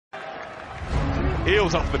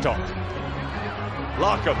Heels off the top.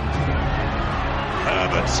 Larkham.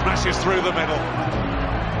 Herbert smashes through the middle.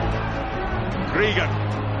 Gregan.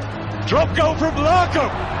 Drop goal from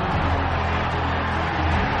Larkham.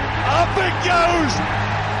 Up it goes.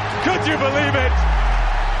 Could you believe it?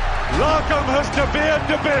 Larkham has De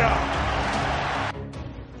Beer.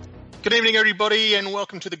 Good evening, everybody, and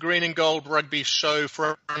welcome to the Green and Gold Rugby Show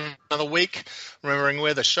for another week. Remembering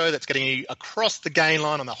we're the show that's getting you across the gain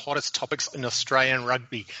line on the hottest topics in Australian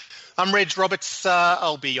rugby. I'm Reg Roberts.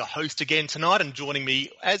 I'll be your host again tonight, and joining me,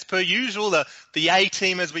 as per usual, the A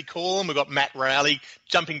team, as we call them. We've got Matt Rowley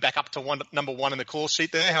jumping back up to number one in the call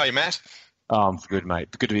sheet there. How are you, Matt? Oh, I'm good, mate.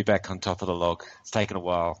 Good to be back on top of the log. It's taken a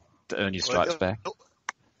while to earn your stripes back.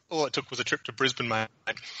 All it took was a trip to Brisbane, mate.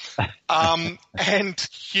 And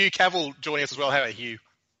Hugh Cavill joining us as well. How are you?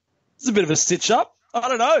 It's a bit of a stitch-up. I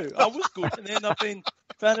don't know. I was good, and then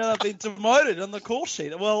found out I've been demoted on the call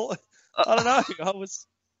sheet. Well, I don't know.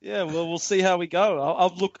 Yeah. Well, we'll see how we go.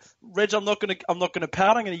 I'll look, Reg. I'm not going to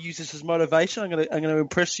pout. I'm going to use this as motivation. I'm going to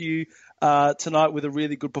impress you tonight with a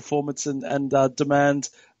really good performance and demand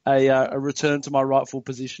a return to my rightful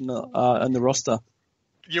position in the roster.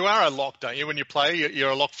 You are a lock, don't you? When you play,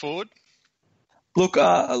 you're a lock forward. Look,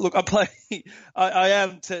 I play. I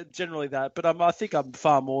am generally that, but I think I'm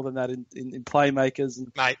far more than that in playmakers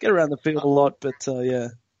and mate, get around the field a lot. But yeah,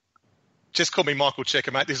 just call me Michael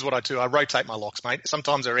Checker, mate. This is what I do. I rotate my locks, mate.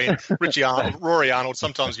 Sometimes they're in Richie Arnold, Rory Arnold.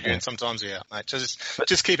 Sometimes you're in, sometimes you're out, mate.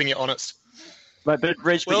 Just keeping you honest. But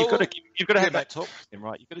Reg, you've got to have that talk with him,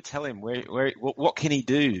 right? You've got to tell him what can he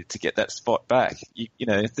do to get that spot back.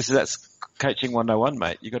 That's coaching 101,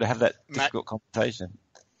 mate. You've got to have that difficult conversation.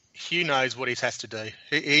 Hugh knows what he has to do.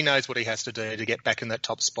 He knows what he has to do to get back in that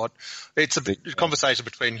top spot. It's a conversation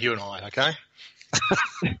between you and I, okay?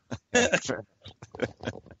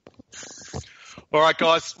 All right,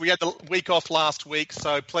 guys, we had the week off last week,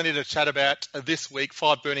 so plenty to chat about this week.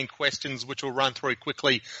 5 burning questions, which we'll run through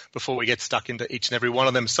quickly before we get stuck into each and every one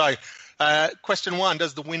of them. So question 1,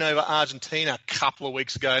 does the win over Argentina a couple of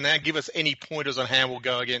weeks ago now give us any pointers on how we'll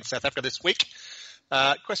go against South Africa this week?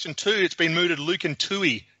 Question 2, it's been mooted Luke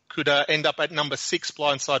Tui could end up at number 6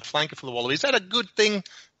 blindside flanker for the Wallabies. Is that a good thing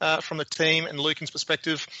from the team and Lucan's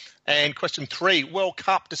perspective? And question 3, World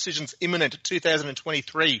Cup decisions imminent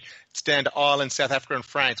 2023. It's down to Ireland, South Africa and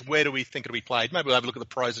France. Where do we think it'll be played? Maybe we'll have a look at the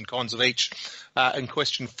pros and cons of each. And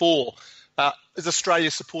question 4, is Australia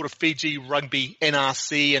support of Fiji Rugby,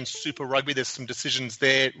 NRC and Super Rugby? There's some decisions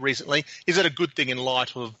there recently. Is that a good thing in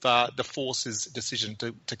light of the Force's decision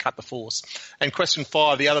to cut the Force? And question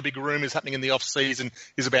 5, the other big rumour is happening in the off-season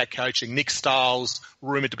is about coaching. Nick Stiles,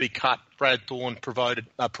 rumoured to be cut. Brad Thorne promoted.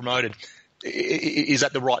 Is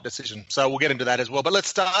that the right decision? So we'll get into that as well. But let's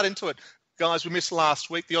start into it. Guys, we missed last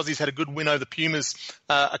week. The Aussies had a good win over the Pumas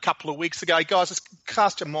a couple of weeks ago. Guys, just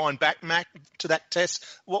cast your mind back, Mac, to that test.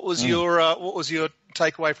 What was your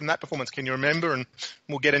takeaway from that performance? Can you remember? And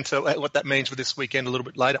we'll get into what that means for this weekend a little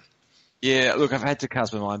bit later. Yeah, look, I've had to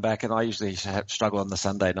cast my mind back, and I usually struggle on the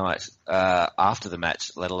Sunday night after the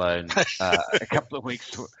match, let alone a couple of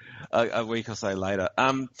weeks, a week or so later.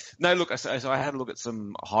 No, look, so I had a look at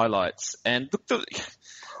some highlights, and look,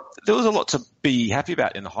 there was a lot to be happy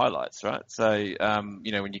about in the highlights, right? So,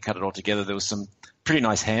 when you cut it all together, there was some pretty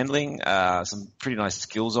nice handling, some pretty nice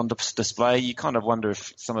skills on display. You kind of wonder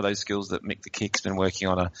if some of those skills that Mick the Kick's been working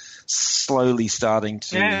on are slowly starting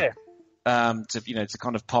to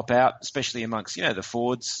kind of pop out, especially amongst, the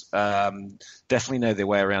forwards. Definitely know their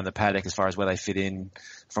way around the paddock as far as where they fit in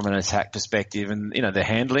from an attack perspective. And, their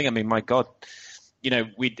handling, I mean, my God,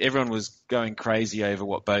 everyone was going crazy over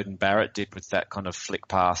what Beauden Barrett did with that kind of flick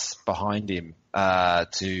pass behind him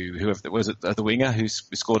to whoever, was it the winger who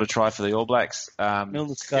scored a try for the All Blacks?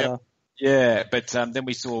 Milner Scudder. Yeah, but then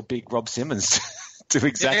we saw big Rob Simmons do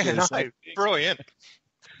exactly the same thing. Brilliant.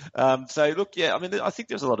 So look, I mean, I think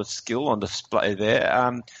there's a lot of skill on display there.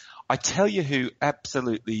 I tell you who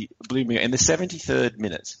absolutely blew me in the 73rd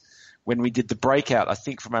minute when we did the breakout, I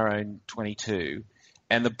think from our own 22,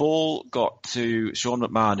 and the ball got to Sean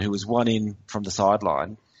McMahon, who was one in from the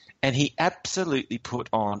sideline, and he absolutely put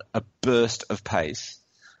on a burst of pace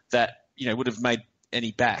that, would have made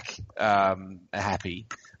any back happy.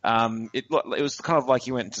 It was kind of like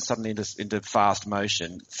he went into fast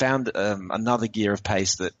motion, found another gear of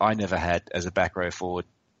pace that I never had as a back row forward,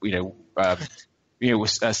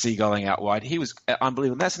 was seagulling out wide. He was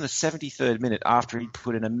unbelievable. And that's in the 73rd minute after he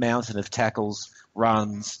put in a mountain of tackles,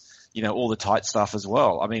 runs, all the tight stuff as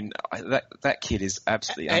well. I mean, that kid is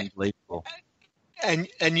absolutely unbelievable.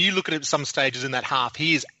 And you look at it at some stages in that half,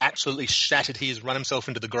 he is absolutely shattered. He has run himself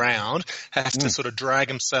into the ground, has to sort of drag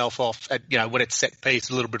himself off at, when it's set piece,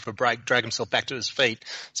 a little bit of a break, drag himself back to his feet.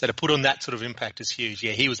 So to put on that sort of impact is huge.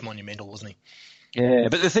 Yeah, he was monumental, wasn't he? Yeah,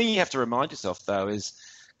 but the thing you have to remind yourself, though, is,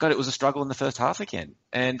 God, it was a struggle in the first half again.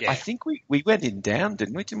 And I think we went in down,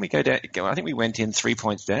 didn't we? Didn't we go down? I think we went in 3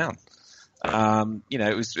 points down.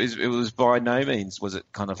 It was by no means was it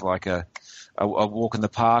kind of like a walk in the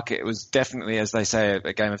park. It was definitely, as they say,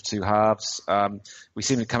 a game of two halves. We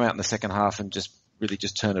seemed to come out in the second half and just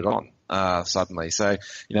turn it on suddenly. So,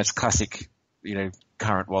 it's classic,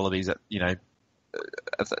 current Wallabies at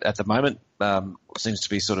the moment. Seems to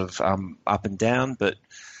be sort of up and down. But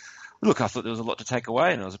look, I thought there was a lot to take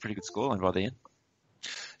away, and it was a pretty good scoreline by the end.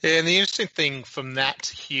 Yeah, and the interesting thing from that,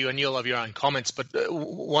 Hugh, and you'll have your own comments, but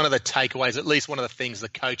one of the takeaways, at least one of the things the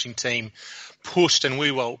coaching team pushed, and we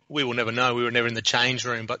will never know, we were never in the change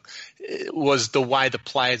room, but it was the way the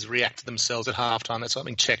players reacted themselves at halftime. That's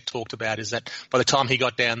something Czech talked about, is that by the time he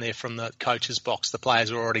got down there from the coach's box, the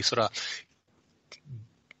players were already sort of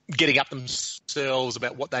getting up themselves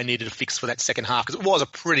about what they needed to fix for that second half, because it was a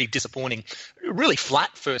pretty disappointing, really flat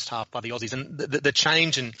first half by the Aussies, and the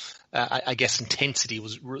change in, I guess, intensity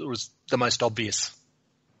was the most obvious.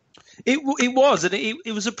 It was, and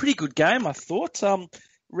it was a pretty good game, I thought.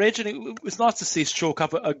 Reg, and it was nice to see us chalk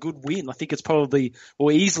up a good win. I think it's probably,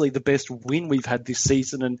 or easily, the best win we've had this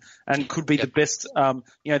season, and could be the best.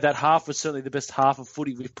 That half was certainly the best half of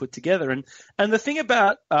footy we've put together. And the thing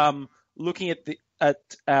about looking at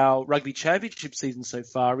our rugby championship season so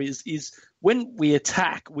far is when we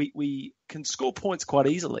attack, we can score points quite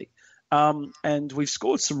easily. And we've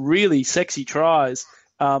scored some really sexy tries,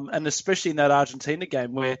 and especially in that Argentina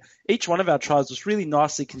game where each one of our tries was really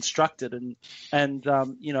nicely constructed and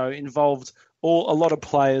involved a lot of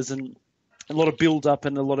players and a lot of build-up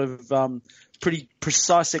and a lot of pretty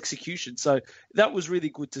precise execution. So that was really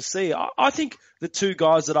good to see. I think the two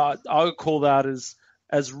guys that I would call out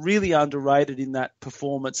as really underrated in that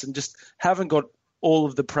performance and just haven't got all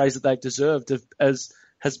of the praise that they've deserved as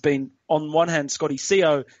has been, on one hand, Scotty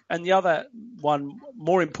Sio, and the other one,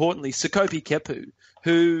 more importantly, Sekope Kepu,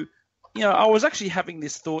 who, I was actually having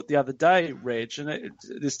this thought the other day, Reg, and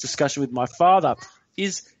this discussion with my father,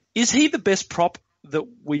 is he the best prop that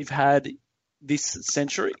we've had this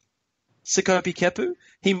century? Sekope Kepu?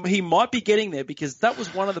 He might be getting there, because that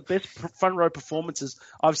was one of the best front row performances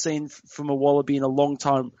I've seen from a Wallaby in a long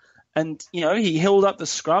time. And, he held up the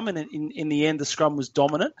scrum, and in the end, the scrum was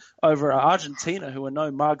dominant over Argentina, who are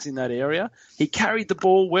no mugs in that area. He carried the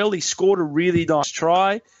ball well. He scored a really nice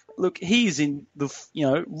try. Look, he's in the,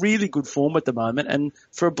 really good form at the moment. And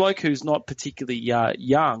for a bloke who's not particularly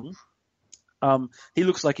young, he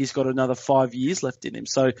looks like he's got another 5 years left in him.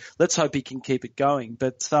 So let's hope he can keep it going.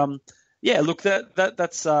 But, look,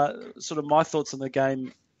 that's sort of my thoughts on the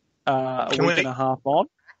game a week and a half on.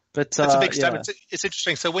 But that's a big statement. Yeah. It's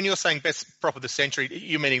interesting. So when you're saying best prop of the century,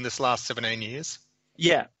 you're meaning this last 17 years?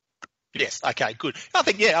 Yeah. Yes. Okay. Good. I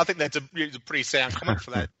think that's a pretty sound comment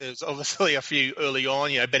for that. There's obviously a few early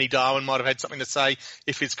on. Benny Darwin might have had something to say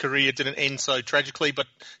if his career didn't end so tragically. But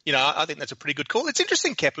I think that's a pretty good call. It's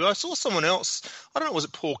interesting, Kepu. I saw someone else. I don't know, was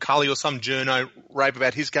it Paul Cully or some journo rave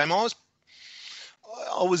about his game? I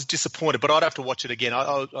was disappointed, but I'd have to watch it again.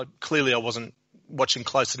 Clearly I wasn't watching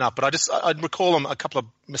close enough, but I'd recall him a couple of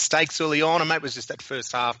mistakes early on, and maybe it was just that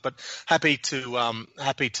first half. But happy to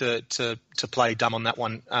play dumb on that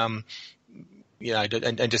one, and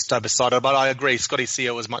just oversight it. But I agree, Scotty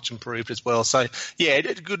Sio was much improved as well. So yeah,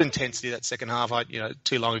 good intensity that second half.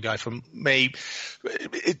 Too long ago for me.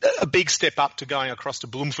 A big step up to going across to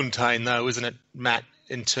Bloemfontein, though, isn't it, Matt?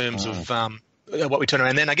 In terms of what we turn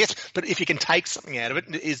around then, I guess. But if you can take something out of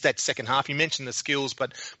it, is that second half. You mentioned the skills,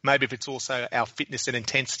 but maybe if it's also our fitness and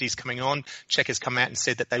intensities coming on. Czech has come out and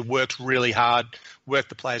said that they worked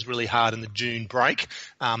the players really hard in the June break,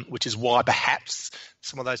 which is why perhaps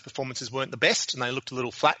some of those performances weren't the best and they looked a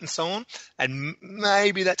little flat and so on. And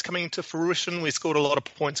maybe that's coming to fruition. We scored a lot of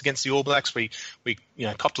points against the All Blacks. We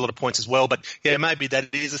copped a lot of points as well. But yeah, maybe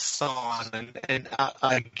that is a sign. And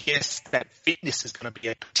I guess that fitness is going to be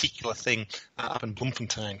a particular thing up in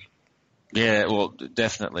Bloemfontein. Yeah, well,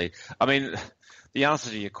 definitely. I mean, the answer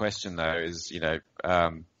to your question though is,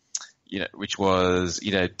 which was,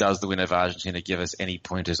 does the win of Argentina give us any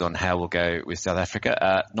pointers on how we'll go with South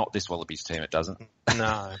Africa? Not this Wallabies team, it doesn't.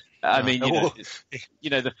 No. I mean,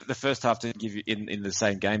 the first half didn't give you, in the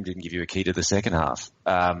same game, didn't give you a key to the second half.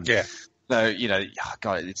 Yeah. So,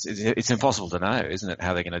 God, it's impossible to know, isn't it,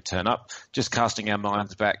 how they're going to turn up. Just casting our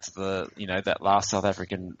minds back to that last South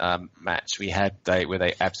African match we had, where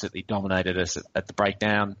they absolutely dominated us at the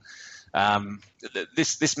breakdown.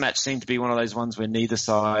 This match seemed to be one of those ones where neither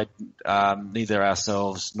side, neither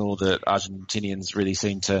ourselves nor the Argentinians really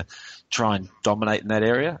seemed to try and dominate in that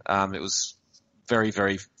area. It was very,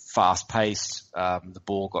 very fast-paced. The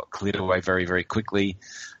ball got cleared away very, very quickly,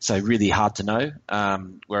 so really hard to know.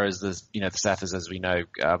 Whereas the Saffers, as we know,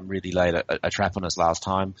 really laid a trap on us last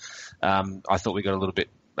time. I thought we got a little bit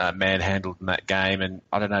manhandled in that game, and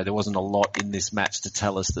I don't know, there wasn't a lot in this match to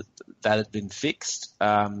tell us that had been fixed.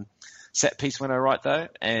 Set piece went all right though,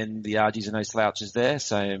 and the Argies are no slouches there,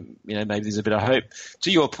 so maybe there's a bit of hope.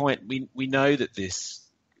 To your point, we know that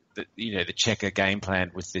the Checker game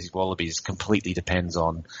plan with these Wallabies completely depends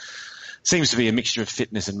on, seems to be a mixture of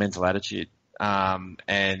fitness and mental attitude. And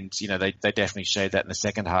they definitely showed that in the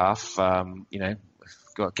second half. Can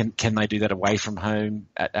they do that away from home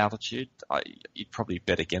at altitude? You'd probably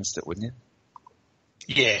bet against it, wouldn't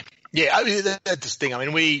you? Yeah. I mean, that's the thing. I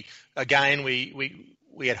mean,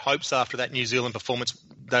 we had hopes after that New Zealand performance,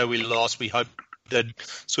 though we lost. We hoped they'd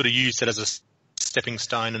sort of used it as a stepping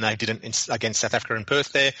stone, and they didn't against South Africa in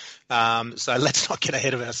Perth there. So let's not get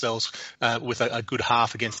ahead of ourselves with a good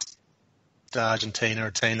half against Argentina,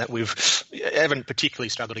 a team that haven't particularly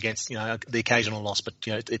struggled against, the occasional loss, but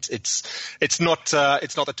it's not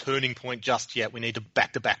the turning point just yet. We need to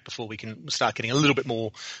back before we can start getting a little bit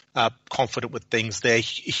more confident with things there.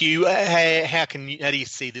 Hugh, how do you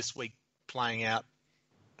see this week playing out?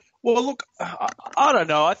 Well, look, I don't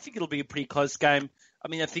know. I think it'll be a pretty close game. I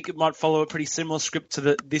mean, I think it might follow a pretty similar script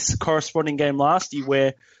to this corresponding game last year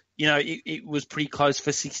where, it was pretty close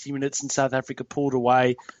for 60 minutes and South Africa pulled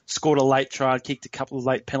away, scored a late try, kicked a couple of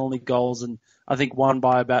late penalty goals, and I think won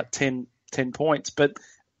by about 10 points. But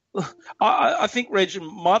I think, Reg,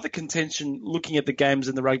 my other contention looking at the games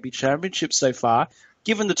in the Rugby Championship so far,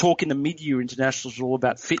 given the talk in the mid-year internationals were all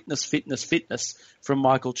about fitness from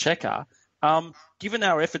Michael Checker, given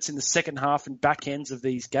our efforts in the second half and back ends of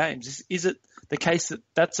these games, is it the case that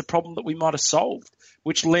that's a problem that we might have solved,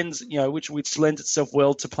 which lends itself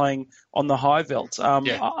well to playing on the high veld?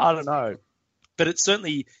 I don't know, but it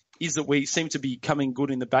certainly is that we seem to be coming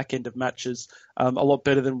good in the back end of matches, a lot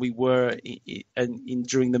better than we were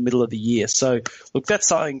during the middle of the year. So look, that's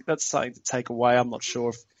something to take away. I'm not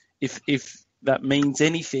sure if that means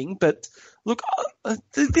anything, but look,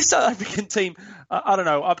 this South African team, I don't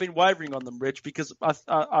know. I've been wavering on them, Reg, because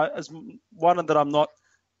I as one that I'm not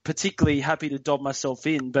particularly happy to dob myself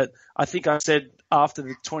in, but I think I said after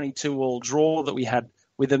the 22-all draw that we had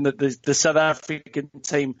with them that the South African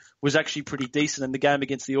team was actually pretty decent, and the game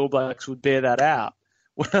against the All Blacks would bear that out.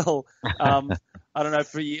 Well, I don't know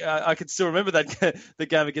for you. I can still remember the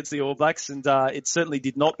game against the All Blacks, and it certainly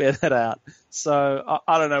did not bear that out. So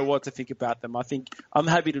I don't know what to think about them. I think I'm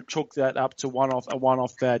happy to chalk that up to a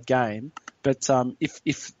one-off bad game. But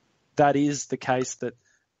if that is the case, that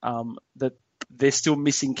they're still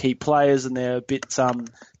missing key players and they're a bit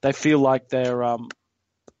they feel like they're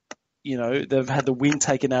they've had the wind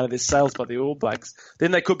taken out of their sails by the All Blacks,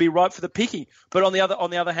 then they could be ripe for the picking. But on the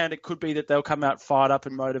other hand, it could be that they'll come out fired up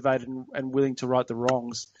and motivated and willing to right the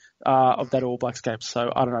wrongs of that All Blacks game. So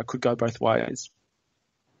I don't know, it could go both ways.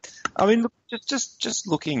 I mean, look, just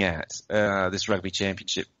looking at this Rugby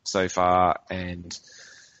Championship so far, and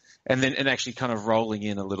actually kind of rolling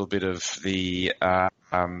in a little bit of the I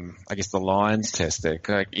guess the Lions test there,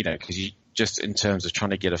 because you just in terms of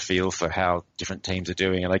trying to get a feel for how different teams are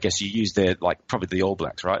doing, and I guess you use their probably the All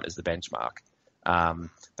Blacks, right, as the benchmark.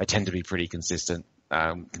 They tend to be pretty consistent,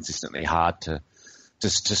 consistently hard to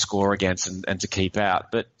score against and to keep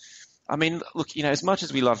out. But I mean, look, as much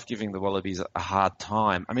as we love giving the Wallabies a hard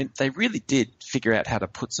time, I mean, they really did figure out how to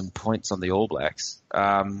put some points on the All Blacks.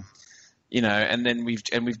 And then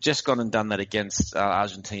we've just gone and done that against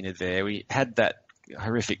Argentina there. We had that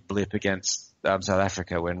horrific blip against South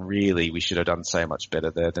Africa when really we should have done so much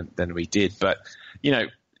better there than we did. But,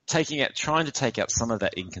 trying to take out some of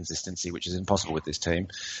that inconsistency, which is impossible with this team.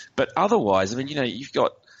 But otherwise, I mean, you've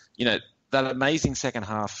got, that amazing second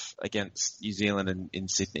half against New Zealand in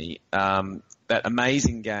Sydney, that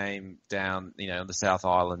amazing game down, on the South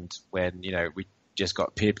Island when, we just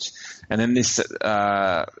got pipped. And then this,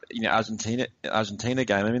 Argentina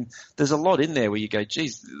game. I mean, there's a lot in there where you go,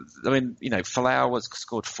 geez, I mean, Folau has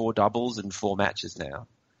scored 4 doubles in 4 matches now,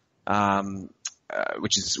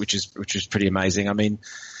 which is pretty amazing. I mean,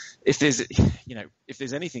 if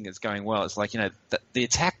there's anything that's going well, it's like, the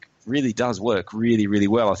attack really does work really, really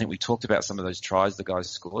well. I think we talked about some of those tries the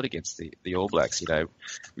guys scored against the All Blacks,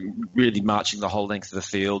 really marching the whole length of the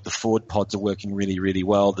field. The forward pods are working really, really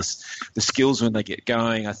well. The skills when they get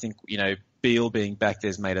going, I think, Beale being back there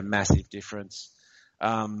has made a massive difference.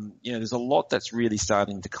 There's a lot that's really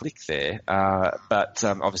starting to click there. But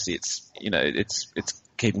obviously it's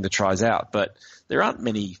keeping the tries out. But there aren't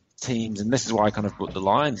many teams, and this is why I kind of put the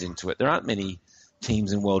Lions into it. There aren't many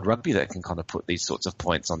teams in world rugby that can kind of put these sorts of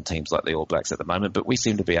points on teams like the All Blacks at the moment, but we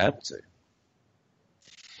seem to be able to.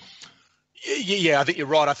 Yeah, I think you're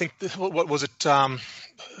right. I think, what was it,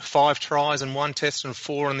 5 tries in one test and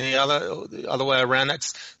 4 in the other way around.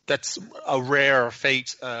 That's a rare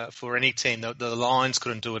feat for any team. The Lions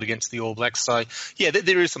couldn't do it against the All Blacks. So, yeah,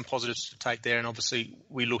 there is some positives to take there, and obviously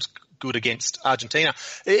we looked good against Argentina.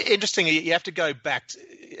 Interesting, you have to go back to,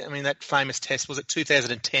 that famous test, was it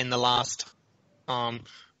 2010, the last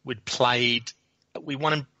we'd played? We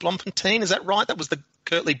won in Bloemfontein, is that right? That was the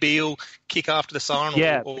Kurtley Beale kick after the siren?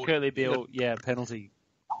 Yeah, the Kurtley Beale, penalty.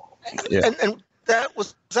 Yeah. And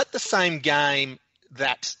was that the same game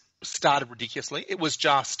that started ridiculously? It was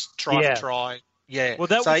just try. Yeah. Well,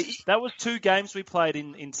 that was 2 games we played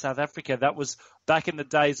in South Africa. That was back in the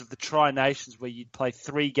days of the Tri Nations, where you'd play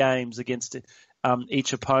 3 games against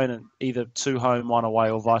each opponent, either 2 home, 1 away,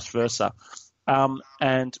 or vice versa.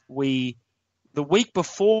 And the week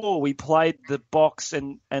before we played the Box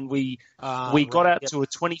and we got out to a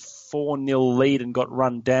 24-0 lead and got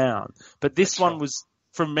run down. But this one was,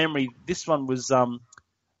 from memory,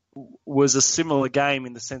 was a similar game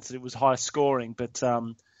in the sense that it was high scoring, but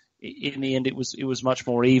in the end it was much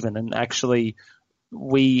more even. And actually,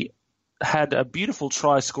 we had a beautiful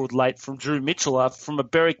try scored late from Drew Mitchell from a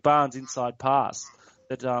Berwick Barnes inside pass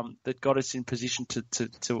that got us in position to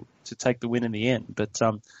take the win in the end. But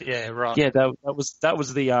that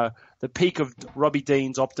was the peak of Robbie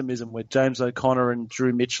Dean's optimism, where James O'Connor and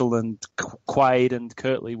Drew Mitchell and Quaid and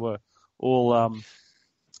Kurtley were all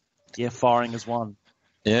firing as one.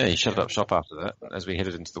 Yeah, he shut up shop after that as we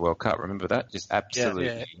headed into the World Cup. Remember that? Just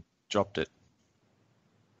absolutely dropped it.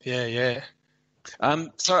 Yeah.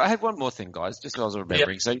 So I had one more thing, guys, just as I was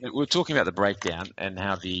remembering. Yep. So we were talking about the breakdown and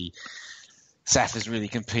how the SAF has really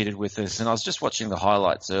competed with us. And I was just watching the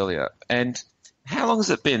highlights earlier. And how long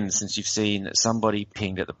has it been since you've seen somebody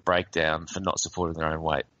pinged at the breakdown for not supporting their own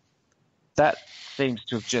weight? That seems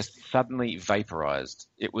to have just suddenly vaporized.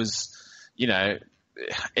 It was,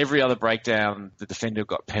 every other breakdown, the defender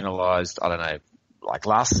got penalised, I don't know, like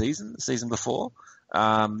last season, the season before.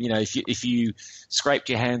 If you scraped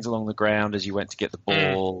your hands along the ground as you went to get the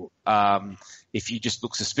ball, if you just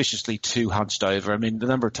look suspiciously too hunched over, the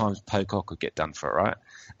number of times Pocock could get done for it, right?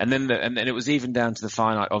 And then it was even down to the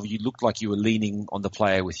finite of you looked like you were leaning on the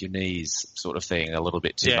player with your knees, sort of thing, a little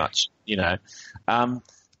bit too much, That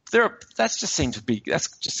just seems to be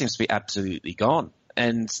absolutely gone.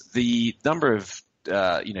 And the number of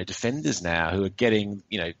defenders now who are getting,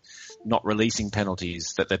 not releasing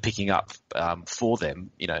penalties that they're picking up for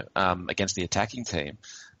them, against the attacking team.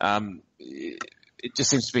 It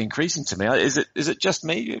just seems to be increasing to me. Is it just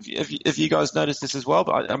me? Have you guys noticed this as well?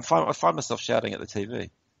 But I find myself shouting at the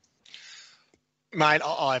TV. Mate,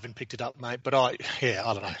 I haven't picked it up, mate. But I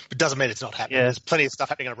don't know. It doesn't mean it's not happening. Yeah. There's plenty of stuff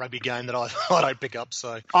happening in a rugby game that I don't pick up.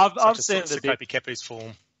 So I've seen the Kopi Kepi's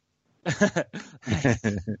form.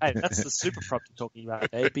 Hey, that's the super prop you're talking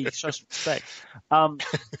about there. Show some respect.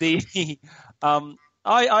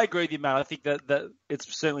 I agree with you, man. I think that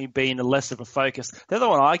it's certainly been a less of a focus. The other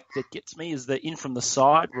one that gets me is the in from the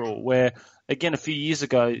side rule, where again a few years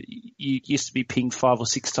ago you used to be pinged 5 or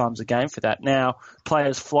 6 times a game for that. Now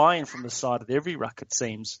players fly in from the side of every ruck, it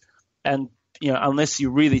seems, and unless you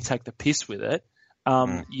really take the piss with it,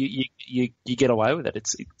 you get away with it.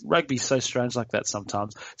 Rugby's so strange like that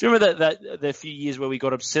sometimes. Do you remember that the few years where we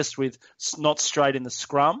got obsessed with not straight in the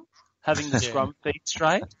scrum, having the scrum feet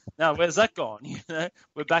straight? Now, where's that gone?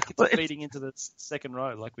 We're back into feeding into the second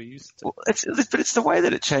row like we used to. Well, but it's the way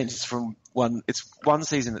that it changes from one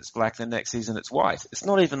season it's black, the next season it's white. It's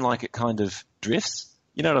not even like it kind of drifts.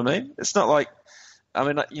 You know what I mean? It's not like, I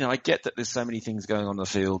get that there's so many things going on the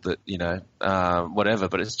field that, whatever,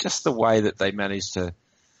 but it's just the way that they manage to,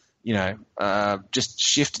 just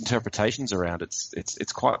shift interpretations around.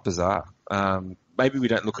 It's quite bizarre. Maybe we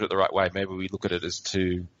don't look at it the right way. Maybe we look at it as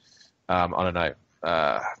too, kind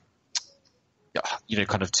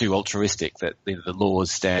of too altruistic, that the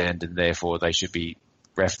laws stand and therefore they should be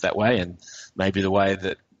reffed that way. And maybe the way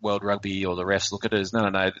that World Rugby or the refs look at it is, no,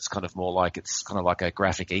 it's kind of more like, it's kind of like a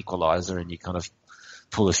graphic equalizer, and you kind of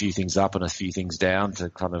pull a few things up and a few things down to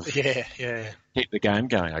kind of keep the game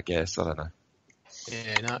going, I guess. I don't know.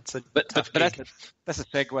 Yeah, no, it's a but that's a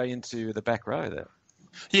segue into the back row there.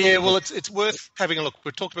 Yeah, well, it's worth having a look.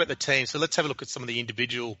 We've talked about the team, so let's have a look at some of the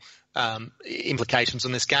individual implications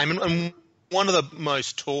on this game. And one of the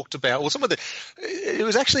most talked about, it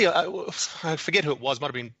was actually, I forget who it was, might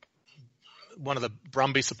have been one of the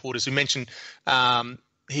Brumby supporters who mentioned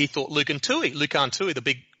he thought Lucan Tui, the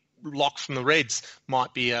big lock from the Reds,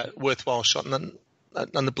 might be a worthwhile shot on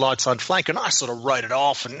the Blytheside flank, and I sort of wrote it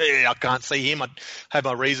off, and I can't see him. I have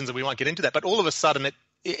my reasons, and we won't get into that. But all of a sudden,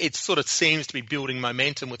 it sort of seems to be building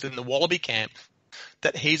momentum within the Wallaby camp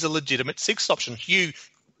that he's a legitimate sixth option. Hugh,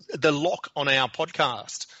 the lock on our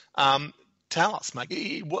podcast, tell us,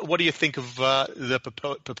 mate, what do you think of the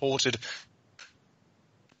purported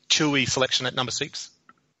Tui selection at number 6?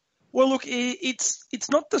 Well, look, it's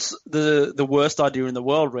not the worst idea in the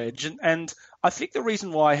world, Reg, and I think the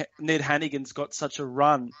reason why Ned Hannigan's got such a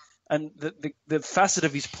run and the facet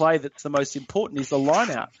of his play that's the most important is the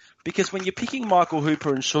line-out. Because when you're picking Michael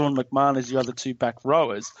Hooper and Sean McMahon as your other two back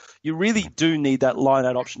rowers, you really do need that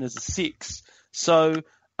line-out option as a 6. So,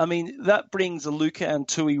 I mean, that brings a Lucan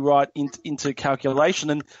Tui right into calculation.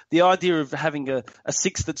 And the idea of having a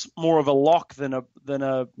 6 that's more of a lock than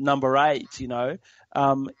a number 8,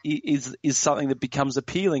 is something that becomes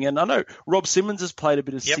appealing. And I know Rob Simmons has played a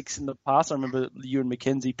bit of 6 in the past. I remember Ewan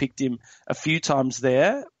McKenzie picked him a few times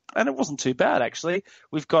there, and it wasn't too bad, actually.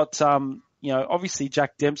 We've got, obviously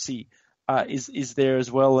Jack Dempsey is there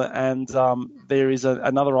as well, and there is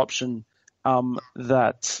another option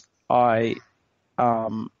that I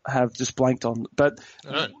have just blanked on. But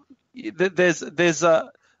there's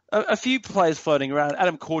a few players floating around.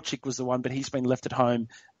 Adam Korchik was the one, but he's been left at home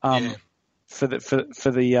for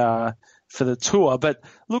the tour. But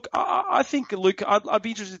look, I think I'd be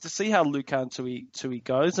interested to see how Lucan Tui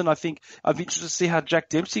goes, and I think I'd be interested to see how Jack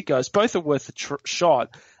Dempsey goes. Both are worth a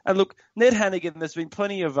shot. And look, Ned Hannigan, there's been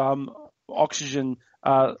plenty of oxygen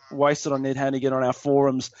wasted on Ned Hannigan on our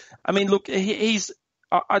forums. I mean, look,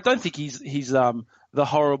 I don't think he's the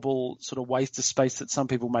horrible sort of waste of space that some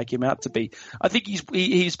people make him out to be. I think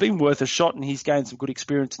he's been worth a shot, and he's gained some good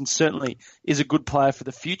experience, and certainly is a good player for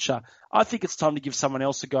the future. I think it's time to give someone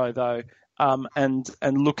else a go, though, and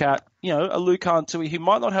look at a Lucan Tui who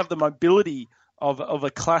might not have the mobility of a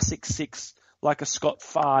classic 6 like a Scott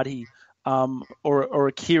Fardy or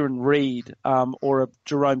a Kieran Reid or a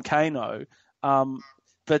Jerome Kano.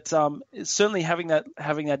 But certainly having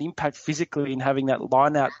that impact physically and having that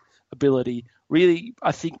line-out ability really,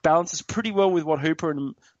 I think, balances pretty well with what Hooper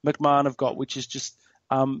and McMahon have got, which is just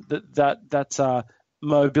that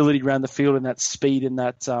mobility around the field and that speed and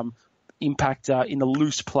that impact in a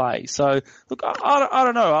loose play. So, look, I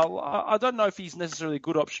don't know. I don't know if he's necessarily a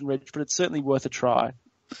good option, Reg, but it's certainly worth a try.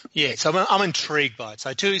 Yeah, so I'm intrigued by it.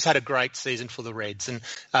 So Tui's had a great season for the Reds and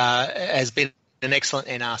has been an excellent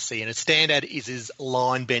NRC, and its standout is his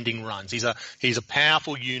line-bending runs. He's a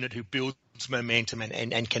powerful unit who builds momentum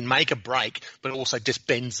and can make a break, but also just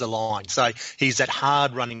bends the line. So he's that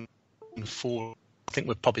hard-running forward I think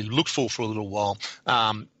we've probably looked for a little while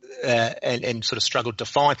and sort of struggled to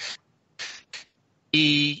find.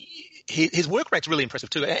 His work rate's really impressive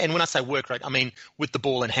too. And when I say work rate, I mean with the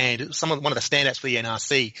ball in hand. One of the standouts for the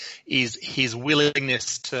NRC is his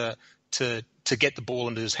willingness to get the ball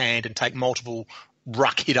into his hand and take multiple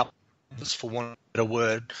ruck hit-ups, for want of a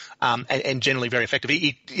word, and generally very effective.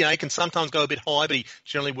 He can sometimes go a bit high, but he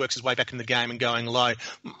generally works his way back in the game and going low.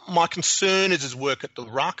 My concern is his work at the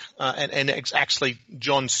ruck, and it's actually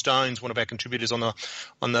John Stones, one of our contributors on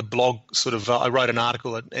the blog, sort of I wrote an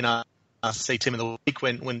article in our see Team of the Week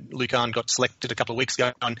when Lucan got selected a couple of weeks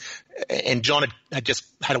ago, and John had just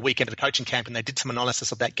had a weekend at the coaching camp, and they did some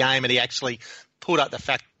analysis of that game, and he actually pulled out the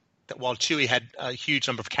fact that while Tui had a huge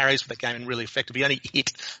number of carries for that game and really effective, he only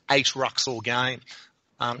hit 8 rucks all game.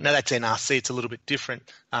 Now that's NRC, it's a little bit different.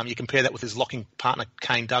 You compare that with his locking partner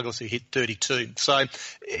Kane Douglas, who hit 32. So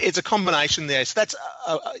it's a combination there. So that's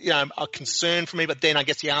a concern for me. But then I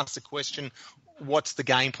guess you ask the question, what's the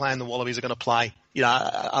game plan the Wallabies are going to play?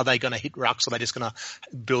 Are they going to hit rucks, or are they just going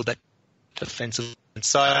to build that defensive? And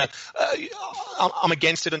so I'm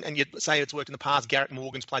against it, and you say it's worked in the past. Garrett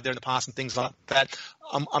Morgan's played there in the past and things like that.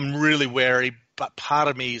 I'm really wary, but part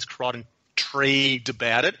of me is quite intrigued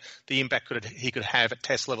about it. The impact he could have at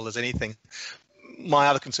test level as anything. My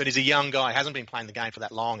other concern is a young guy, hasn't been playing the game for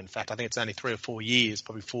that long. In fact, I think it's only 3 or 4 years,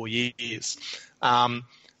 probably 4 years.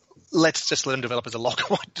 Let's just let him develop as a lock.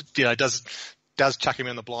 Does chuck him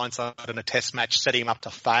on the blind side in a test match, setting him up to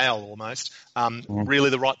fail almost. Really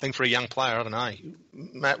the right thing for a young player? I don't know.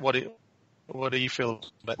 Matt, what do you feel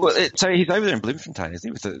about this? So he's over there in Bloemfontein,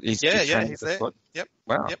 isn't he? He's there. Squad? Yep.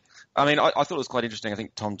 Wow. Yep. I mean, I thought it was quite interesting. I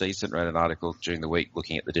think Tom Decent wrote an article during the week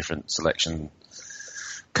looking at the different selection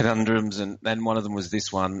conundrums, and one of them was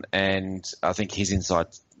this one, and I think his inside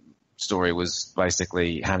story was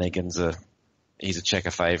basically Hannigan's he's a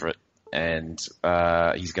checker favourite and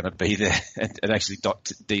he's going to be there. And actually,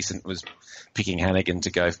 Decent was picking Hannigan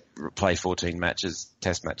to go play 14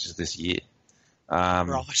 test matches this year.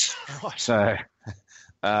 Right. So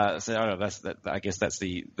I don't know, I guess that's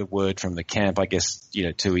the word from the camp. I guess,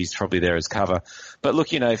 Tui's probably there as cover. But look,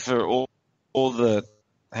 for all the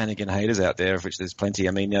Hannigan haters out there, of which there's plenty,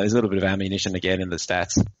 I mean, there's a little bit of ammunition again in the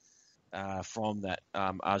stats from that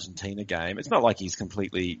Argentina game. It's not like he's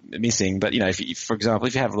completely missing, but, for example,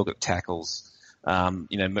 if you have a look at tackles,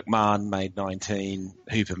 McMahon made 19,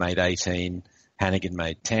 Hooper made 18, Hannigan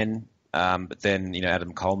made 10, but then,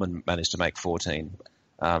 Adam Coleman managed to make 14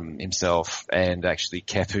 himself, and actually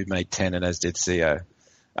Kepu made 10, and as did CO.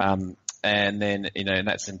 And then, and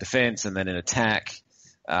that's in defence, and then in attack,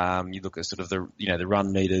 you look at sort of the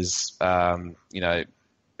run meters, McMahon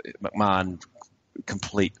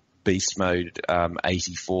complete beast mode,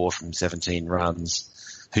 84 from 17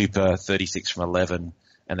 runs, Hooper 36 from 11,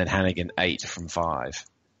 and then Hannigan 8 from 5.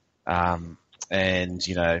 And,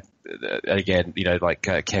 again, like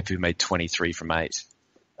Kepu made 23 from 8.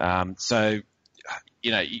 So,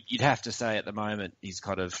 you'd have to say at the moment he's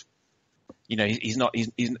kind of, he's not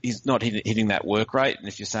hitting that work rate. And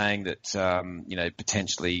if you're saying that,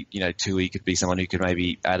 potentially, Tui could be someone who could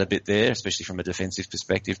maybe add a bit there, especially from a defensive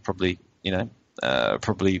perspective, probably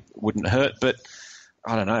wouldn't hurt. But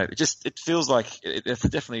I don't know. It feels like it's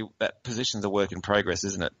definitely that position's a work in progress,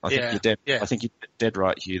 isn't it? I think you're dead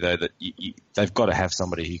right, Hugh, though, that they've got to have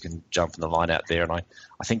somebody who can jump in the line out there. And I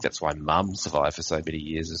think that's why Mum survived for so many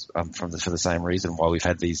years, for the same reason why we've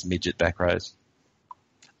had these midget back rows.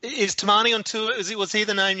 Is Tamani on tour? Was he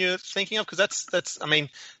the name you're thinking of? Because that's. I mean,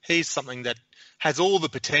 he's something that has all the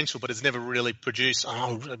potential, but has never really produced.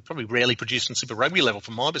 Probably rarely produced on Super Rugby level,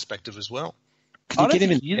 from my perspective as well. Can you get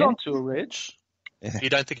him in on tour, Reg? Yeah. You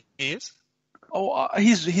don't think he is? Oh,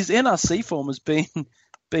 his NRC form has been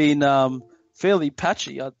fairly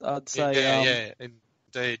patchy, I'd say.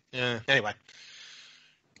 Indeed. Yeah. Anyway,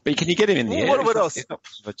 but can you get him in the air? What else? He's not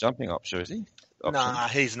a jumping option, is he? Nah,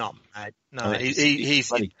 he's not, mate. No,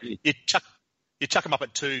 he's you chuck him up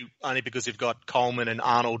at 2 only because you've got Coleman and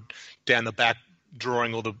Arnold down the back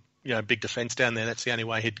drawing all the big defence down there. That's the only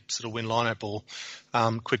way he'd sort of win line-out ball,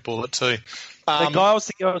 quick ball at 2. The guy I was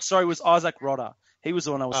thinking of, was Isaac Rodder. He was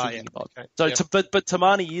the one I was thinking about. Okay. So, but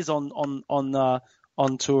Tamani is on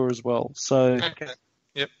tour as well. So. Okay.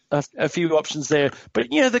 Yep. A few options there. But,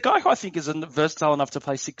 the guy who I think is versatile enough to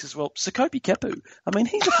play 6 as well, Sekope Kepu. I mean,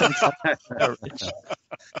 he's a fantastic.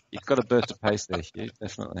 You've got a burst of pace there, Hugh,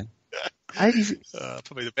 definitely.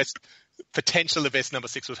 Probably the best number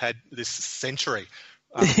 6 we've had this century.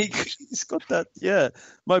 He's got that,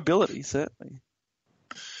 mobility, certainly.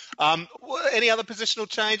 Any other positional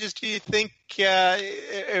changes, do you think?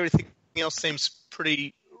 Everything else seems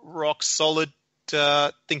pretty rock solid,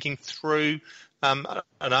 thinking through. I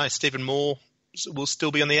don't know, Stephen Moore will still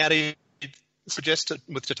be on the outer, you'd suggest,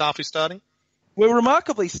 with Tatafu starting? We're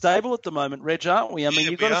remarkably stable at the moment, Reg, aren't we? I mean,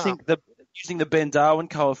 you've got to think that using the Ben Darwin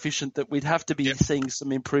coefficient that we'd have to be seeing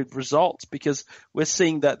some improved results, because we're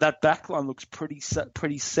seeing that backline looks pretty set.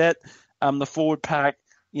 The forward pack,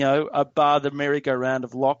 bar the merry-go-round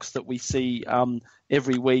of locks that we see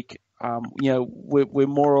every week, we're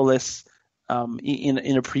more or less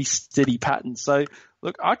in a pretty steady pattern. So,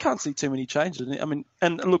 look, I can't see too many changes. I mean,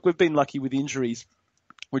 and look, we've been lucky with injuries,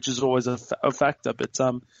 which is always a factor. But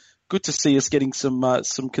good to see us getting some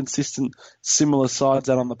consistent, similar sides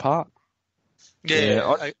out on the park.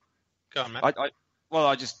 Go on, Matt. I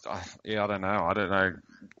don't know. I don't know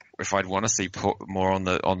if I'd want to see more on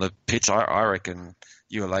the pitch. I reckon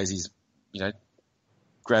Ueleze's,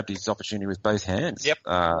 grabbed his opportunity with both hands. Yep.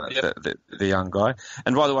 The young guy.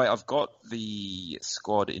 And by the way, I've got the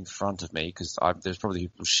squad in front of me because there's probably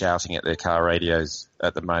people shouting at their car radios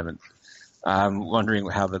at the moment, wondering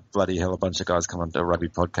how the bloody hell a bunch of guys come onto a rugby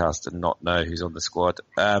podcast and not know who's on the squad.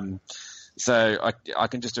 So I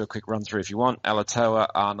can just do a quick run through if you want. Alatoa,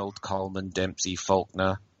 Arnold, Coleman, Dempsey,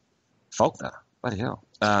 Faulkner. Bloody hell.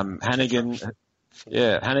 Hannigan.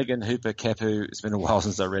 Yeah, Hannigan, Hooper, Kepu. It's been a while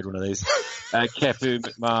since I read one of these. Kepu,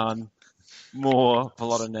 McMahon, Moore,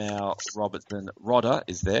 Polota-Now, Robertson. Rodder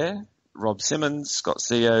is there. Rob Simmons, Scott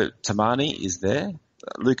CO, Tamani is there.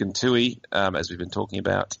 Luke and Tui, as we've been talking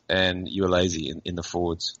about, and Ueleze in the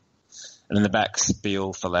forwards. And in the backs,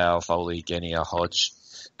 Beale, Falau, Foley, Genia, Hodge,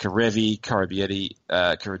 Karevi, Korobietti,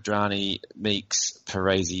 Karadrani, Meeks,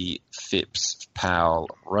 Parisi, Phipps, Powell,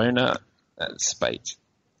 Rona, and Spate.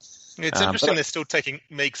 It's interesting they're still taking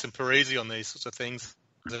Meeks and Parisi on these sorts of things.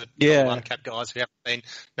 The uncapped guys who haven't been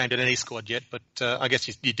named in any squad yet, but I guess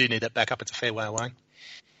you do need that backup. It's a fair way away.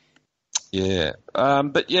 Yeah.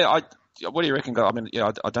 But yeah, what do you reckon? I mean,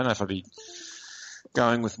 I don't know if I'd be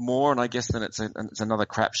going with Moore, and I guess then it's another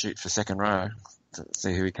crapshoot for second row to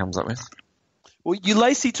see who he comes up with. Well,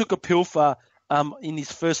 Lacey took a pilfer in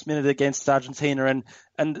his first minute against Argentina,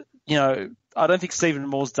 and I don't think Stephen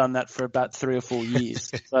Moore's done that for about 3 or 4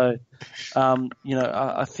 years. So,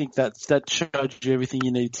 I think that showed you everything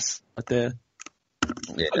you need to see right there.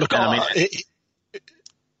 Yeah, look,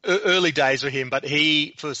 early days for him, but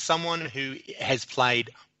for someone who has played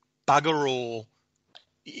bugger all,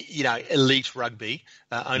 elite rugby,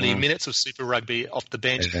 only minutes of Super Rugby off the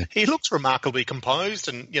bench, he looks remarkably composed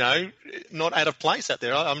and, not out of place out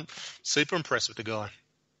there. I'm super impressed with the guy.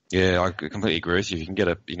 Yeah, I completely agree with you. You can get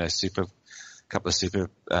a couple of super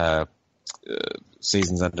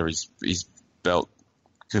seasons under his belt,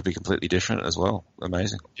 could be completely different as well.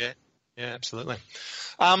 Amazing. Yeah, absolutely.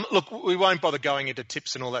 Look, we won't bother going into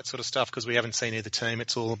tips and all that sort of stuff because we haven't seen either team.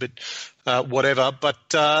 It's all a bit whatever.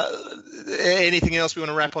 But anything else we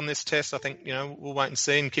want to wrap on this test? I think we'll wait and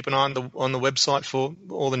see and keep an eye on the website for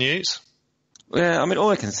all the news. Yeah, I mean, all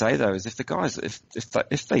I can say though is if the guys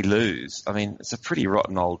if they lose, I mean, it's a pretty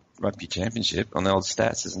rotten old rugby championship on the old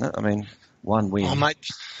stats, isn't it? I mean, one win. Oh, mate.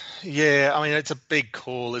 Yeah, I mean, it's a big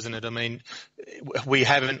call, isn't it? I mean, we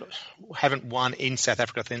haven't won in South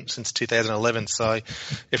Africa, I think, since 2011. So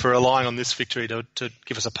if we're relying on this victory to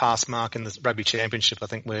give us a pass mark in the rugby championship, I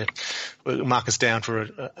think we'll mark us down for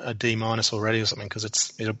a D- already or something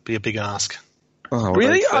because it'll be a big ask. Oh,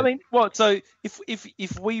 really? I mean, what? So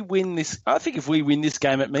if we win this, I think if we win this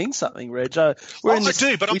game, it means something, Reg. I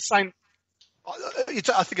do, but I'm saying.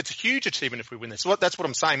 I think it's a huge achievement if we win this. That's what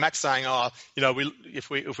I'm saying. Matt's saying,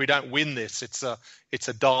 if we don't win this, it's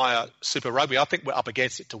a dire Super Rugby. I think we're up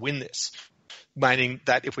against it to win this, meaning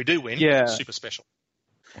that if we do win, it's super special.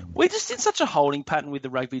 We're just in such a holding pattern with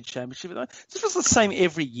the Rugby Championship. It's just the same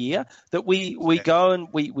every year that we go and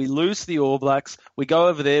we lose to the All Blacks. We go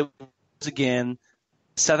over there again.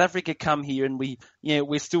 South Africa come here and we're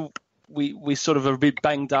still. We sort of are a bit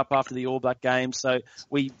banged up after the All Black game, so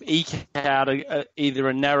we eke out either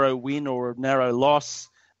a narrow win or a narrow loss.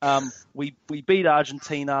 We beat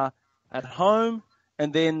Argentina at home,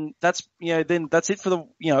 and then that's it for the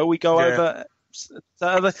we go over.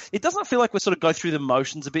 So it doesn't feel like we sort of go through the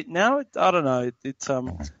motions a bit now. I don't know. It's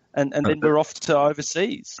and then we're off to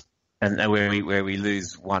overseas. And where we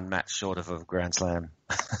lose one match short of a Grand Slam.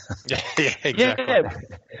 Yeah, exactly.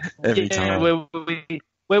 Every time.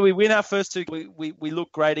 Where we win our first two, we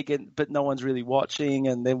look great again, but no one's really watching,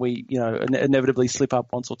 and then we inevitably slip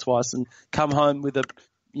up once or twice and come home with a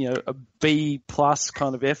B+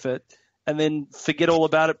 kind of effort, and then forget all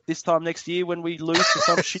about it this time next year when we lose to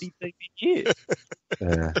some shitty team year.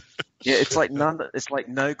 Yeah, it's like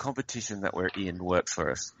no competition that we're in works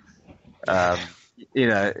for us.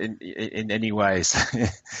 In any ways,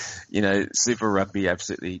 Super Rugby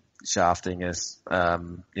absolutely shafting us.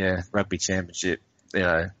 Rugby Championship.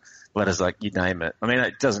 Letters like you name it. I mean,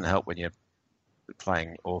 it doesn't help when you're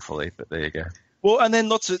playing awfully, but there you go. Well, and then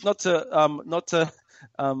not to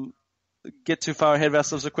get too far ahead of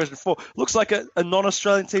ourselves. A question 4 looks like a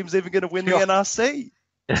non-Australian team's even going to win the NRC.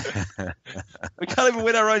 We can't even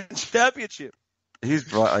win our own championship. He's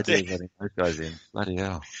bright idea getting those guys in. Bloody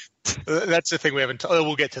hell. That's the thing we haven't.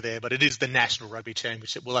 We'll get to there, but it is the National Rugby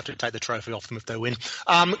Championship. We'll have to take the trophy off them if they win.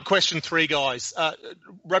 Question 3, guys.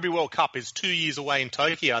 Rugby World Cup is 2 years away in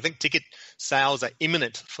Tokyo. I think ticket sales are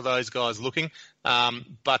imminent for those guys looking.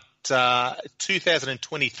 But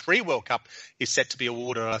 2023 World Cup is set to be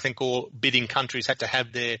awarded. I think all bidding countries had to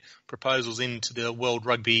have their proposals into the World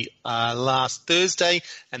Rugby last Thursday,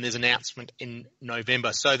 and there's an announcement in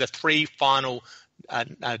November. So the 3 final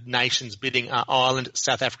nations bidding are Ireland,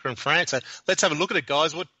 South Africa and France. So let's have a look at it,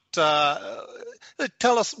 guys.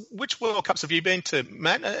 Tell us, which World Cups have you been to,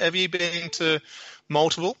 Matt? Have you been to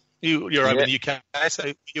multiple? You're over in the UK,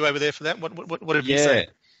 so you over there for that? What have you seen?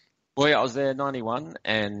 Well, I was there 91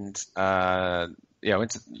 and I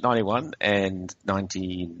went to 91 and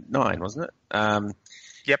 99, wasn't it?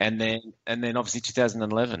 Yep. And then obviously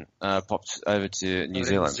 2011 popped over to New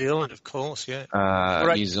Zealand. New Zealand, of course, yeah.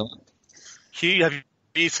 New Zealand. Hugh, have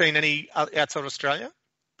you seen any outside Australia?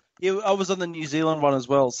 Yeah, I was on the New Zealand one as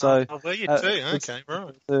well. So, were you too? Okay,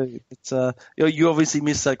 right. It's you obviously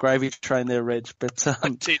missed that gravy train there, Reg. But I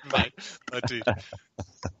did, mate. I did.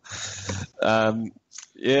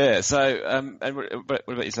 So and what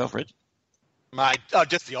about yourself, Reg? Mate,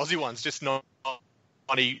 just the Aussie ones, just 87,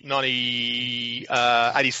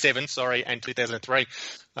 and 2003.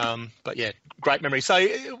 But yeah, great memory. So,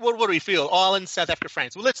 what do we feel? Ireland, South Africa,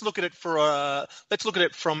 France. Well, let's look at it from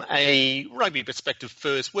a rugby perspective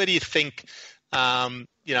first. Where do you think, it'll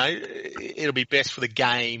be best for the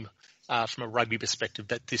game from a rugby perspective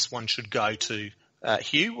that this one should go to?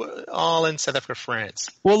 Hugh, Ireland, South Africa, France.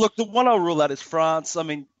 Well, look, the one I'll rule out is France. I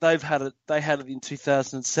mean, they had it in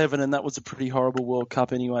 2007, and that was a pretty horrible World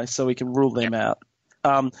Cup anyway, so we can rule them out.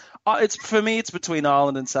 For me, it's between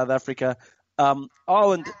Ireland and South Africa.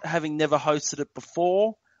 Ireland, having never hosted it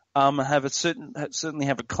before, certainly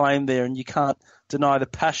have a claim there, and you can't deny the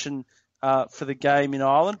passion for the game in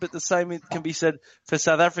Ireland. But the same can be said for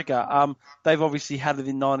South Africa. They've obviously had it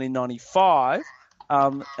in 1995.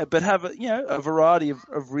 But have a variety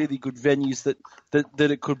of really good venues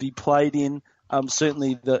that it could be played in.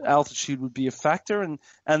 Certainly, the altitude would be a factor,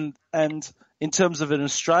 and in terms of an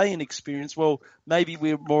Australian experience, well, maybe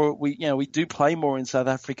we do play more in South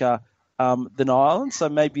Africa than Ireland, so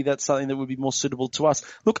maybe that's something that would be more suitable to us.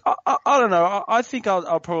 Look, I don't know. I think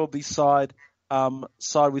I'll probably side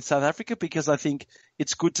with South Africa because I think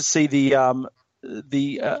it's good to see the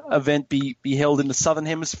event be held in the Southern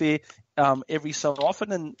Hemisphere every so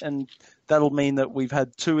often, and that'll mean that we've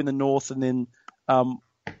had two in the north and then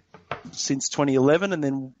since 2011, and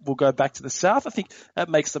then we'll go back to the south. I think that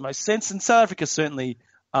makes the most sense, and South Africa certainly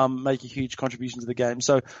make a huge contribution to the game.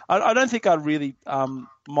 So I don't think I'd really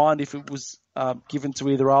mind if it was given to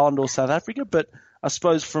either Ireland or South Africa, but I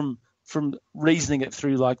suppose from reasoning it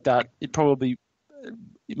through like that, it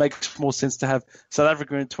makes more sense to have South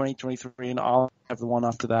Africa in 2023 and Ireland have the one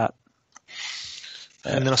after that.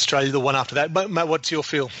 And then Australia the one after that. But Matt, what's your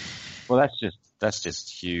feel? Well, that's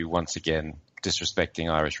just Hugh once again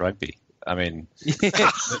disrespecting Irish rugby. I mean,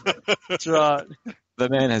 that's right. The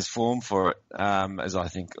man has form for it, as I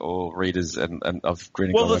think all readers and of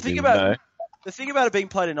Green. Well, the thing about it being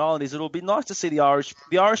played in Ireland is it'll be nice to see the Irish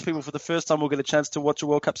people for the first time will get a chance to watch a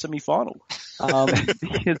World Cup semi-final.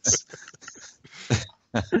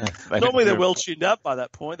 Normally they're well tuned out by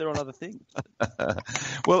that point. They're on other things.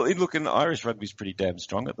 Well, look, Irish rugby's pretty damn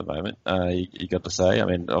strong at the moment. You got to say. I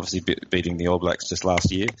mean, obviously beating the All Blacks just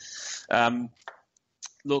last year.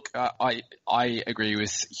 Look, I agree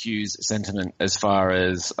with Hugh's sentiment as far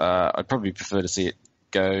as I'd probably prefer to see it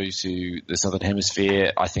go to the Southern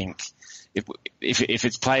Hemisphere. I think if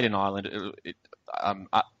it's played in Ireland,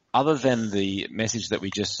 other than the message that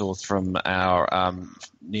we just saw from our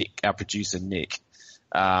producer Nick,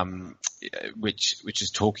 which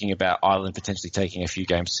is talking about Ireland potentially taking a few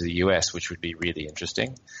games to the US, which would be really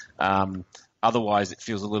interesting. Otherwise, it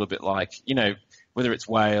feels a little bit like, whether it's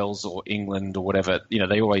Wales or England or whatever,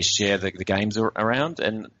 they always share the games around.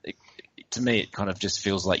 And to me, it kind of just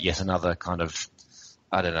feels like yet another kind of,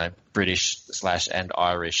 I don't know, British / and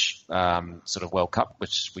Irish sort of World Cup,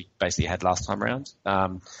 which we basically had last time around.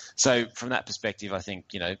 So from that perspective, I think,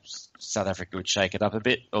 South Africa would shake it up a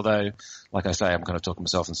bit. Although, like I say, I'm kind of talking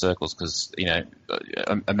myself in circles because,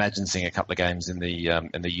 imagine seeing a couple of games in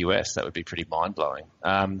the US, that would be pretty mind-blowing.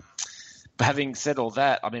 But having said all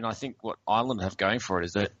that, I mean, I think what Ireland have going for it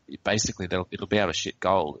is that basically it'll be out of shit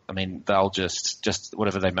gold. I mean, they'll just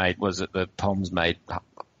whatever they made, the Poms made,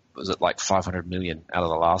 was it like 500 million out of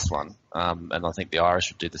the last one? And I think the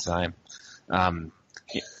Irish would do the same. I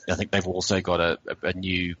think they've also got a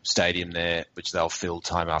new stadium there, which they'll fill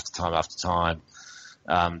time after time after time.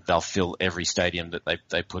 They'll fill every stadium that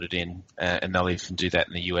they put it in, and they'll even do that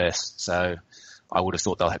in the US. So I would have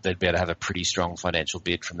thought they'd be able to have a pretty strong financial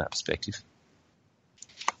bid from that perspective.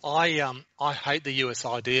 I hate the US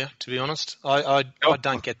idea, to be honest. I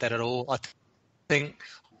don't get that at all. I think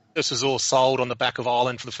this is all sold on the back of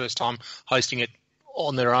Ireland for the first time, hosting it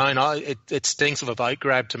on their own. It stinks of a vote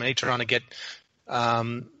grab to me, trying to get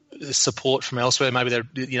support from elsewhere. Maybe they're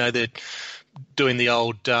doing the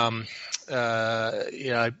old, they've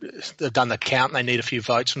done the count and they need a few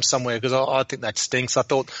votes from somewhere, because I think that stinks. I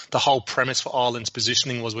thought the whole premise for Ireland's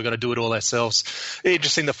positioning was we're going to do it all ourselves.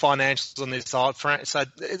 Interesting, the financials on this side. So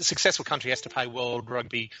a successful country has to pay World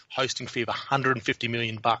Rugby hosting fee of $150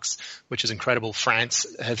 million, which is incredible. France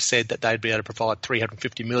have said that they'd be able to provide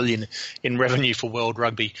 $350 million in revenue for World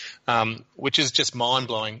Rugby, which is just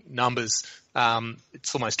mind-blowing numbers.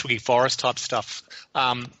 It's almost Twiggy Forrest type stuff.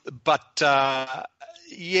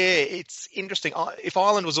 Yeah, it's interesting. If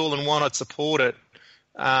Ireland was all in one, I'd support it.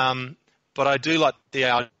 But I do like the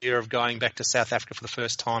idea of going back to South Africa for the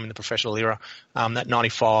first time in the professional era. That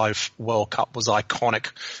 95 World Cup was iconic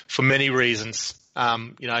for many reasons.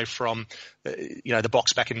 From the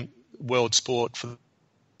box back in world sport for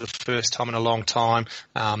the first time in a long time.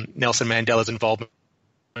 Nelson Mandela's involvement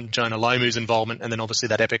and Jonah Lomu's involvement, and then obviously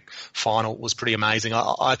that epic final was pretty amazing.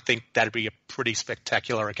 I think that'd be a pretty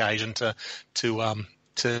spectacular occasion to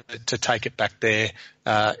take it back there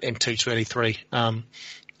in 2023. I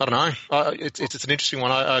don't know. It's an interesting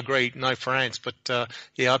one. I agree. No France, but I'd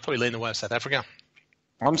probably lean the way of South Africa.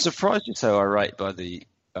 I'm surprised you're so irate by the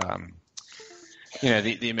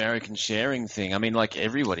the American sharing thing. I mean, like,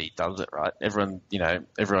 everybody does it, right? Everyone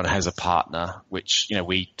has a partner, which,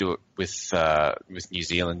 we do it with New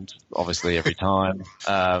Zealand, obviously, every time.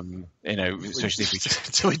 Especially if we...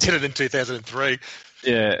 So we did it in 2003.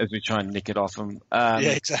 Yeah, as we try and nick it off them. Yeah,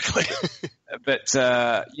 exactly. But,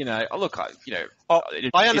 look,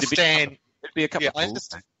 I understand. It'd be a couple yeah, of I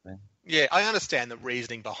understand. Yeah, I understand the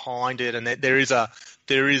reasoning behind it, and that there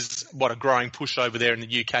is what a growing push over there in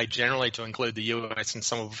the UK generally to include the US in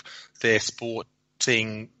some of their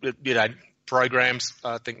sporting, programs.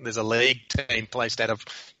 I think there's a league team placed out of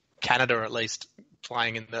Canada, at least,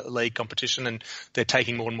 playing in the league competition, and they're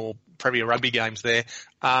taking more and more Premier Rugby games there.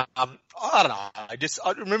 I don't know.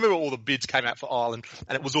 I remember all the bids came out for Ireland,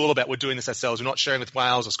 and it was all about, we're doing this ourselves. We're not sharing with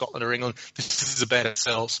Wales or Scotland or England. This is about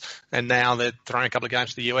ourselves. And now they're throwing a couple of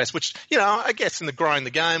games to the US, which, I guess in the growing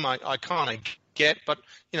the game, I kind of get. But,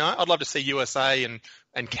 I'd love to see USA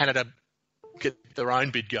and Canada get their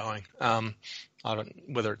own bid going.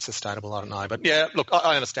 Whether it's sustainable, I don't know. But yeah, look,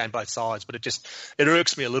 I understand both sides, but it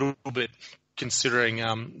irks me a little bit, considering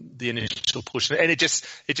the initial push, and it just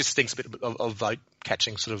stinks a bit of vote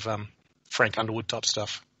catching, sort of Frank Underwood type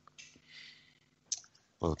stuff.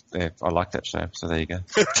 Well, yeah, I like that show, so there you go.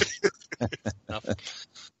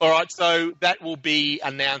 All right, so that will be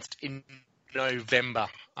announced in November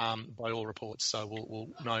by all reports. So we'll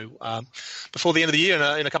know before the end of the year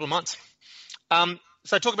in a couple of months.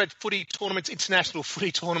 So talk about footy tournaments, international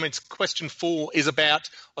footy tournaments. Question 4 is about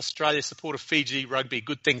Australia's support of Fiji rugby.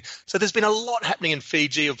 Good thing. So there's been a lot happening in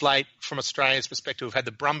Fiji of late from Australia's perspective. We've had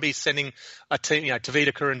the Brumbies sending a team,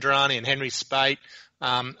 Tavita Kurandrani and Henry Spate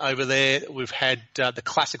over there. We've had the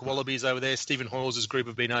Classic Wallabies over there. Stephen Hoyles' group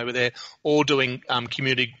have been over there, all doing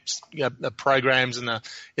community programs in the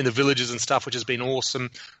villages and stuff, which has been awesome.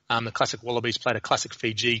 The Classic Wallabies played a Classic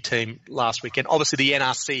Fiji team last weekend. Obviously, the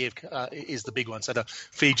NRC is the big one. So the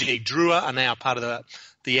Fiji Drua are now part of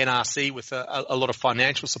the NRC with a lot of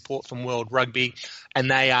financial support from World Rugby, and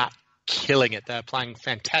they are killing it. They're playing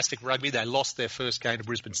fantastic rugby. They lost their first game to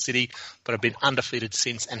Brisbane City, but have been undefeated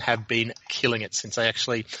since and have been killing it since. They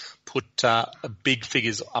actually put big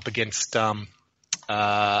figures up against Perth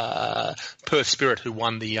Spirit, who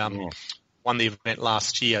won the event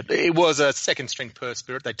last year. It was a second-string Perth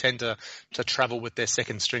Spirit. They tend to travel with their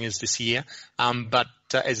second stringers this year. But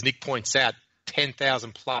as Nick points out,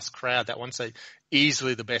 10,000-plus crowd, that one. So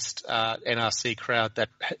easily the best NRC crowd that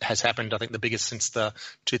has happened. I think the biggest since the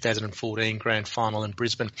 2014 grand final in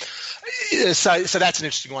Brisbane. So that's an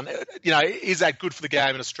interesting one. Is that good for the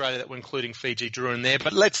game in Australia that we're including Fiji Drua in there?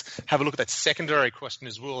 But let's have a look at that secondary question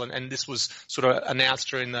as well. And this was sort of announced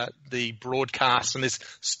during the broadcast and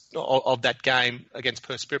of that game against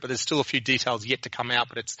Perth Spirit, but there's still a few details yet to come out,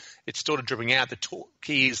 but it's sort of dribbling out. The talk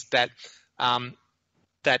is that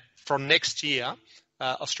that from next year,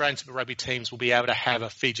 Australian Super Rugby teams will be able to have a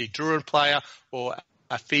Fiji Drua player or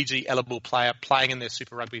a Fiji eligible player playing in their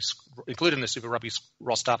Super Rugby, included in their Super Rugby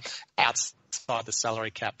roster outside the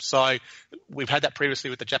salary cap. So we've had that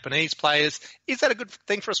previously with the Japanese players. Is that a good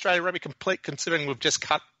thing for Australia Rugby, considering we've just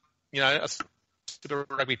cut, a Super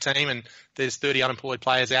Rugby team and there's 30 unemployed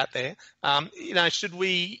players out there? Should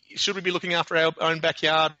we be looking after our own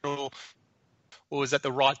backyard, or is that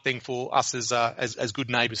the right thing for us as good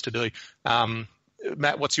neighbours to do?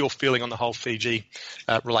 Matt, what's your feeling on the whole Fiji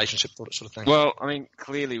relationship sort of thing? Well, I mean,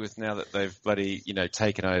 clearly with now that they've bloody,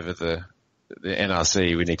 taken over the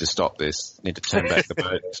NRC, we need to stop this. Need to turn back the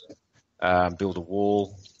boat, build a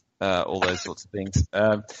wall, all those sorts of things.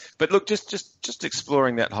 But look, just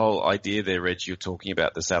exploring that whole idea there, Reg, you're talking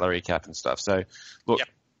about the salary cap and stuff. So look, yep.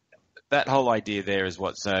 That whole idea there is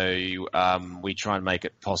we try and make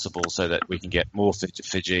it possible so that we can get more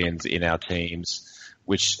Fijians in our teams,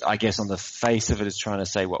 which I guess on the face of it is trying to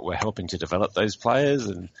say what we're helping to develop those players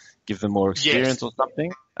and give them more experience or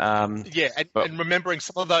something. And remembering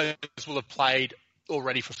some of those will have played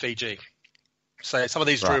already for Fiji. So some of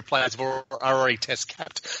these Drua players are already test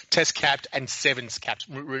capped and sevens capped,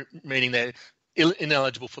 meaning they're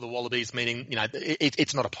ineligible for the Wallabies, meaning,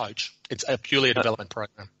 it's not a poach. It's purely a development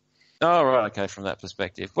program. Oh, right. Okay. From that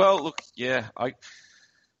perspective. Well, look, yeah, I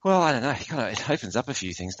don't know. It opens up a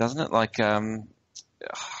few things, doesn't it? Like, I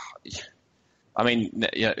mean,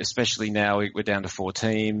 especially now we're down to 4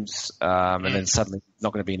 teams, and then suddenly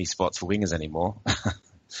not going to be any spots for wingers anymore.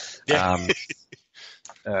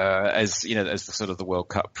 As the sort of the World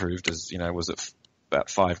Cup proved, was it about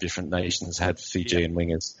 5 different nations had Fijian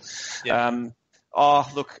wingers. Yeah.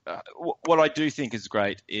 What I do think is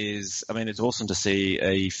great is, I mean, it's awesome to see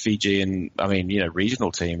a Fijian,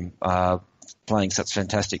 regional team playing such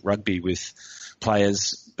fantastic rugby with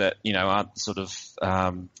players that aren't sort of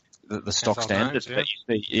the stock standard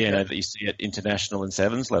that you see at international and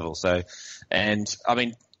sevens level. So, and I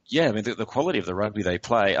mean, the quality of the rugby they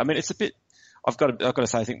play. I mean, it's a bit. I've got to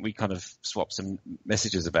say, I think we kind of swapped some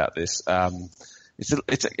messages about this.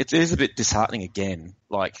 It is a bit disheartening again.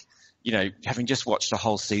 Like, having just watched a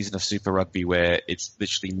whole season of Super Rugby where it's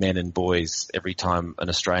literally men and boys every time an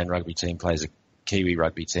Australian rugby team plays a Kiwi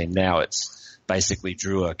rugby team. Now it's basically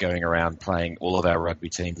Drua going around playing all of our rugby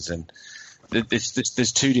teams, and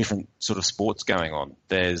there's two different sort of sports going on.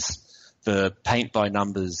 There's the paint by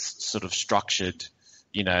numbers sort of structured,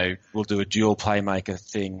 we'll do a dual playmaker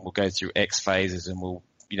thing, we'll go through X phases and we'll,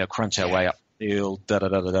 crunch our way up the field,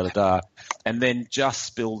 and then just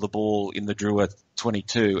spill the ball in the Drua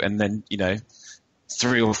 22, and then,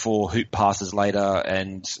 3 or 4 hoop passes later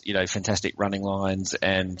and, fantastic running lines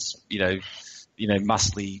and,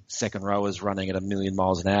 muscly second rowers running at 1,000,000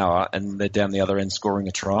 miles an hour, and they're down the other end scoring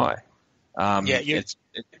a try.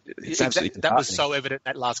 It's absolutely that was so evident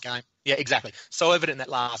that last game. Yeah, exactly. So evident in that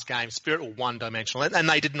last game. Spirit were one-dimensional, and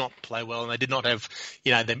they did not play well, and they did not have,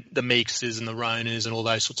 the Meekses and the Ronas and all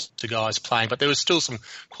those sorts of guys playing. But there was still some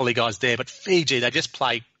quality guys there. But Fiji, they just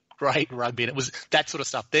played great rugby, and it was that sort of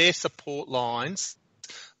stuff. Their support lines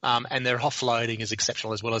and their offloading is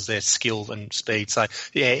exceptional, as well as their skill and speed. So,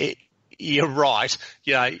 you're right.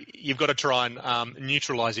 You've got to try and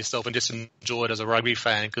neutralise yourself and just enjoy it as a rugby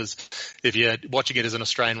fan, because if you're watching it as an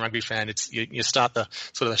Australian rugby fan, you start the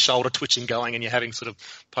sort of the shoulder twitching going, and you're having sort of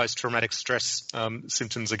post-traumatic stress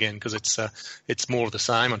symptoms again, because it's more of the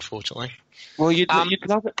same, unfortunately. Well, you'd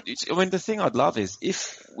love it. I mean, the thing I'd love is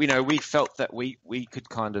if we felt that we could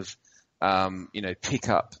kind of pick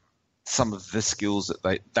up some of the skills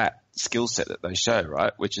that skill set that they show,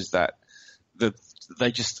 right? Which is that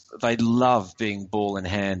they love being ball in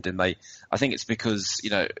hand, and I think it's because,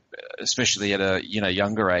 especially at a,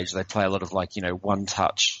 younger age, they play a lot of one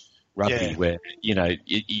touch rugby where,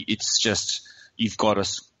 it's just, you've got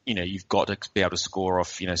to be able to score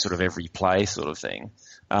off, sort of every play sort of thing.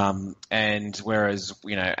 And whereas,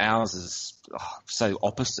 ours is so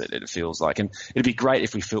opposite, it feels like, and it'd be great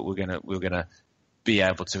if we felt we're going to be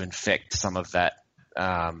able to infect some of that,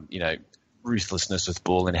 ruthlessness with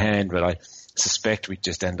ball in hand, but I suspect we'd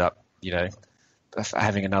just end up,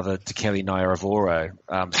 having another Tekeli Naiyaravoro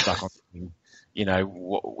stuck on,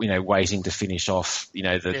 waiting to finish off, the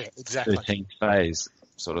 13th phase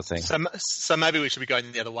sort of thing. So maybe we should be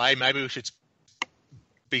going the other way. Maybe we should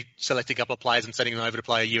be selecting a couple of players and sending them over to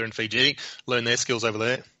play a year in Fiji, learn their skills over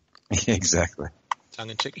there. Exactly. Tongue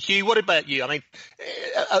in cheek. Hugh, what about you? I mean,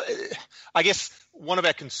 I guess one of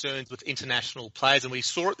our concerns with international players, and we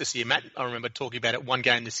saw it this year, Matt, I remember talking about it one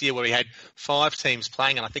game this year where we had 5 teams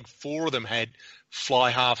playing, and I think 4 of them had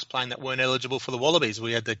fly halves playing that weren't eligible for the Wallabies.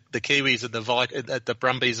 We had the Kiwis and the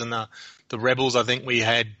Brumbies and the Rebels. I think we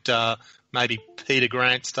had maybe Peter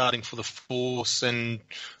Grant starting for the Force, and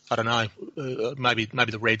I don't know, maybe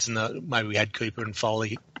the Reds, and maybe we had Cooper and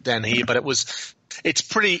Foley down here, but it's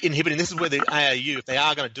pretty inhibiting. This is where the ARU, if they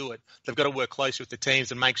are going to do it, they've got to work closely with the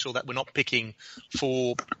teams and make sure that we're not picking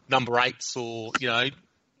for number 8s or,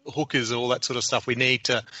 hookers or all that sort of stuff. We need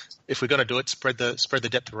to, if we're going to do it, spread the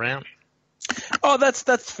depth around. Oh,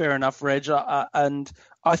 that's fair enough, Reg. And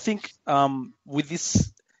I think with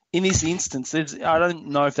this, in this instance, I don't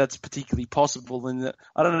know if that's particularly possible. And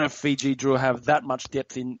I don't know if Fiji Drua have that much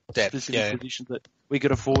depth in specific positions that we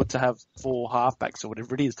could afford to have 4 halfbacks or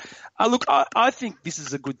whatever it is. Look, I think this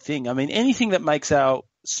is a good thing. I mean, anything that makes our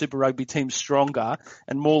Super Rugby team stronger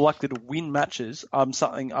and more likely to win matches,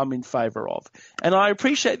 something I'm in favour of. And I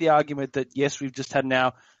appreciate the argument that, yes, we've just had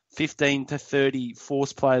now 15 to 30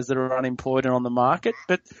 Force players that are unemployed and on the market.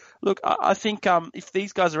 But look, I think if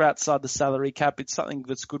these guys are outside the salary cap, it's something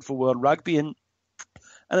that's good for world rugby. And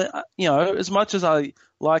as much as I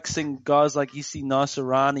like seeing guys like Isi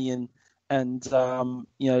Naisarani and Tekeli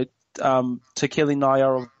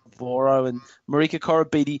Naiyaravoro and Marika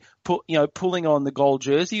Korobidi pulling on the gold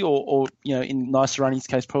jersey, or in Naisarani's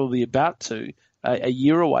case, probably about to a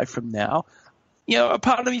year away from now. A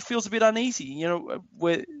part of me feels a bit uneasy.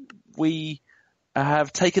 Where we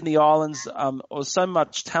have taken the islands, or so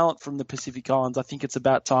much talent from the Pacific Islands. I think it's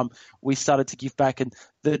about time we started to give back. And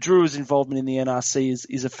the Drua's involvement in the NRC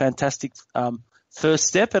is a fantastic first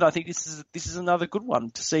step. And I think this is another good one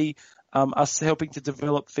to see us helping to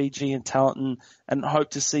develop Fijian talent and hope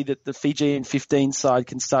to see that the Fijian 15 side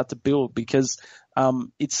can start to build, because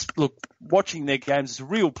watching their games is a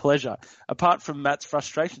real pleasure. Apart from Matt's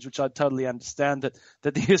frustrations, which I totally understand,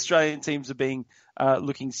 that the Australian teams are being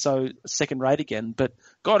looking so second rate again. But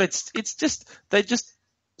God, it's just they're just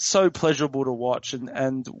so pleasurable to watch,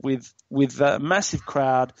 and with a massive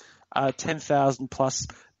crowd, 10,000 plus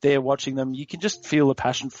there watching them, you can just feel the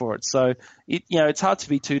passion for it. So it's hard to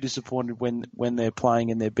be too disappointed when they're playing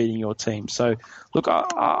and they're beating your team. So look,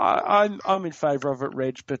 I'm in favour of it,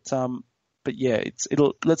 Reg, but yeah,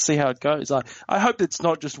 let's see how it goes. I hope it's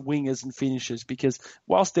not just wingers and finishers, because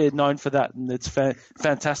whilst they're known for that and it's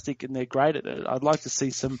fantastic and they're great at it, I'd like to see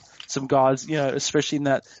some guys, especially in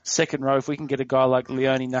that second row. If we can get a guy like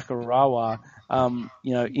Leone Nakarawa,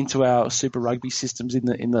 into our Super Rugby systems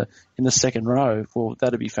in the second row, well,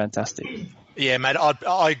 that'd be fantastic. Yeah, mate,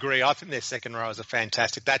 I agree. I think their second rowers are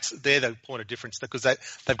fantastic. They're the point of difference, because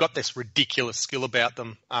they've got this ridiculous skill about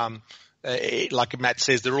them. Like Matt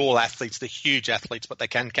says, they're all athletes. They're huge athletes, but they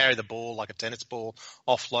can carry the ball like a tennis ball,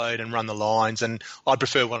 offload and run the lines. And I'd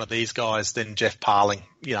prefer one of these guys than Jeff Parling,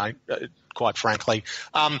 quite frankly.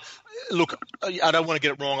 Look, I don't want to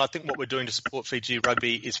get it wrong. I think what we're doing to support Fiji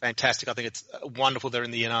rugby is fantastic. I think it's wonderful they're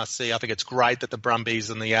in the NRC. I think it's great that the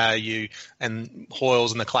Brumbies and the ARU and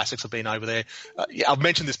Hoyles and the Classics have been over there. I've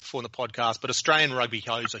mentioned this before in the podcast, but Australian rugby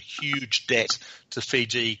owes a huge debt to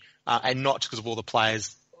Fiji, and not because of all the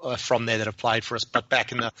players from there that have played for us, but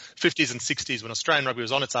back in the 50s and 60s when Australian rugby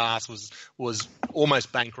was on its arse, was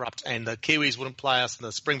almost bankrupt, and the Kiwis wouldn't play us and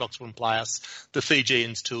the Springboks wouldn't play us, the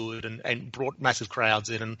Fijians toured and brought massive crowds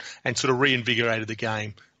in and sort of reinvigorated the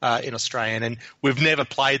game in Australia. And we've never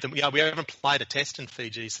played them. We haven't played a test in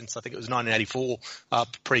Fiji since I think it was 1984,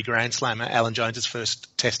 pre-Grand Slam, Alan Jones's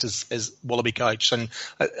first test as Wallaby coach. And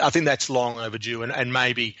I think that's long overdue, and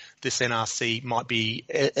maybe this NRC might be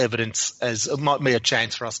evidence, as it might be a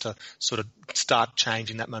chance for us to sort of start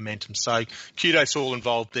changing that momentum. So kudos to all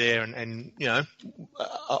involved there, and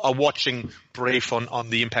a watching brief on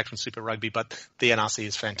the impact on Super Rugby, but the NRC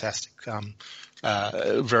is fantastic.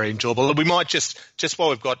 Very enjoyable. We might just while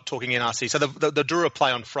we've got talking NRC, so the Drua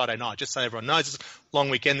play on Friday night, just so everyone knows, it's a long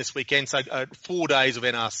weekend this weekend, so 4 days of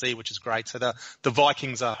NRC, which is great. So the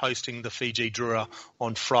Vikings are hosting the Fiji Drua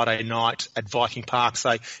on Friday night at Viking Park,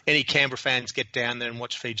 so any Canberra fans get down there and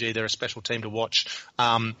watch Fiji. They're a special team to watch.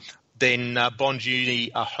 Then Bond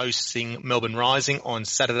Uni are hosting Melbourne Rising on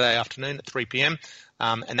Saturday afternoon at 3 p.m.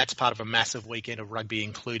 And that's part of a massive weekend of rugby,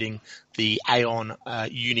 including the Aon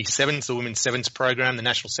Uni Sevens, the Women's Sevens program, the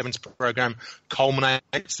National Sevens program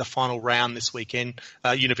culminates the final round this weekend.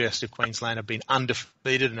 University of Queensland have been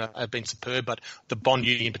undefeated and have been superb, but the Bond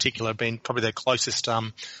Uni in particular have been probably their closest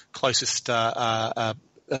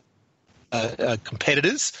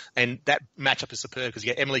competitors, and that matchup is superb because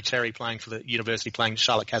you get Emily Cherry playing for the University, playing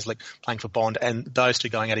Charlotte Caslick, playing for Bond, and those two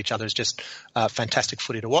going at each other is just fantastic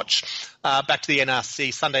footy to watch. Back to the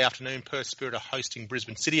NRC, Sunday afternoon, Perth Spirit are hosting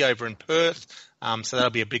Brisbane City over in Perth. So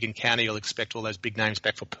that'll be a big encounter. You'll expect all those big names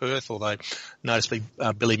back for Perth, although noticeably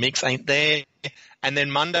Billy Mix ain't there. And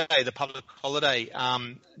then Monday, the public holiday,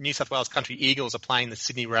 New South Wales Country Eagles are playing the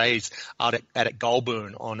Sydney Rays out at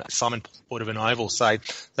Goulburn on Simon Portervin Oval. So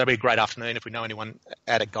that'll be a great afternoon. If we know anyone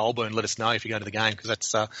out at Goulburn, let us know if you go to the game,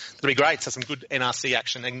 because that'll be great. So some good NRC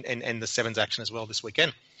action and the Sevens action as well this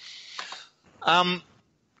weekend.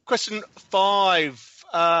 Question 5.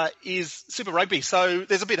 Is Super Rugby. So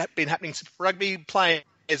there's a bit been happening. Super Rugby players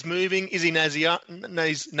moving. Izzy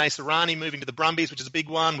Naisarani moving to the Brumbies, which is a big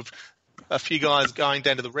one, with a few guys going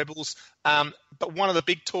down to the Rebels. But one of the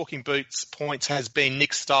big talking points has been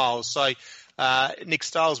Nick Stiles. So Nick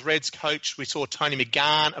Stiles, Reds coach. We saw Tony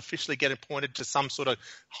McGahn officially get appointed to some sort of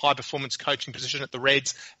high-performance coaching position at the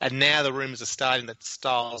Reds, and now the rumours are starting that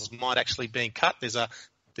Stiles might actually be cut.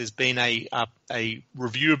 There's been a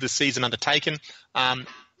review of the season undertaken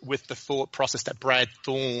with the thought process that Brad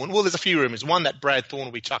Thorn, well, there's a few rumours. One, that Brad Thorn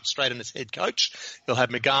will be chucked straight in as head coach. He'll have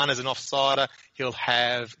McGahn as an offsider.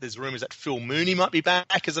 There's rumours that Phil Mooney might be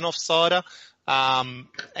back as an offsider.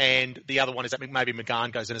 And the other one is that maybe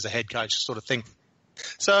McGahn goes in as a head coach sort of thing.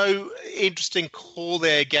 So interesting call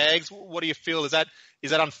there, Gags. What do you feel? Is that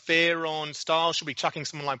unfair on Style? Should we be chucking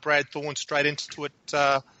someone like Brad Thorn straight into it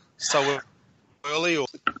so early? Or?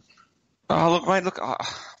 Oh, look, mate,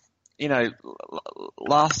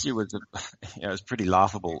 last year was it was pretty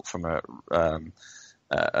laughable from a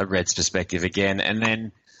Reds perspective again, and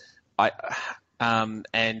then I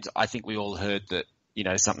think we all heard that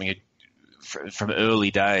something from early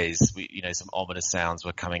days, some ominous sounds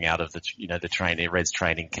were coming out of the Reds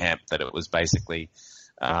training camp, that it was basically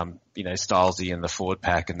Stylesy and the forward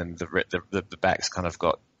pack, and then the backs kind of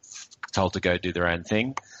got told to go do their own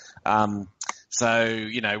thing. So,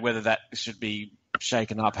 whether that should be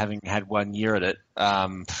shaken up having had 1 year at it,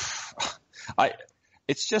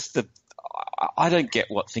 it's just I don't get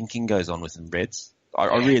what thinking goes on within Reds.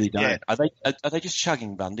 I really don't. Yeah. Are they just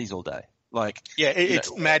chugging Bundies all day? Like,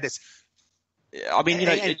 it's madness. I mean,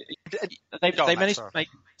 they managed to make.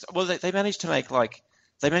 Well, they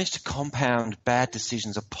managed to compound bad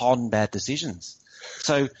decisions upon bad decisions.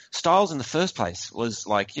 So Styles in the first place was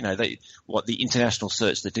like, the international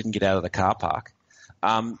search that didn't get out of the car park.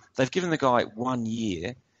 They've given the guy 1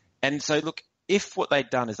 year. And so, look, if what they'd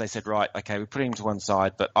done is they said, right, okay, we're putting him to one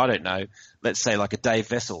side, but I don't know, let's say like a Dave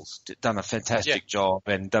Vessels done a fantastic job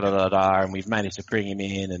and and we've managed to bring him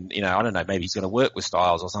in and, I don't know, maybe he's going to work with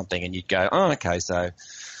Styles or something, and you'd go, oh, okay, so a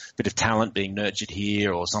bit of talent being nurtured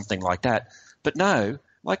here or something like that. But no,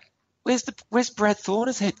 like, where's Brad Thorne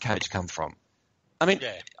as head coach come from? I mean,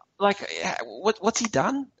 what's he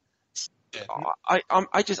done? Yeah. I'm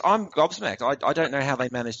gobsmacked. I don't know how they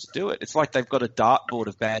managed to do it. It's like they've got a dartboard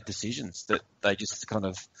of bad decisions that they just kind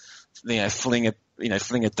of, fling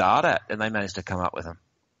a dart at, and they managed to come up with them.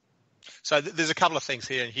 So there's a couple of things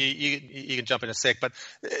here, and you can jump in a sec, but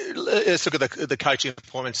let's look at the coaching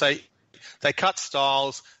appointment. So they cut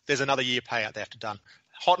Styles. There's another year payout they have to done.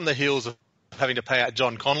 Hot on the heels of having to pay out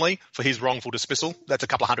John Connolly for his wrongful dismissal. That's a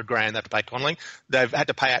couple of $100,000 they have to pay Connolly. They've had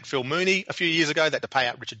to pay out Phil Mooney a few years ago. They had to pay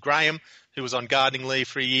out Richard Graham, who was on gardening leave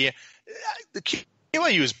for a year. The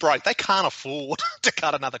QAU is broke. They can't afford to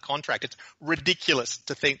cut another contract. It's ridiculous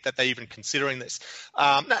to think that they're even considering this.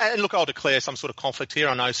 And look, I'll declare some sort of conflict here.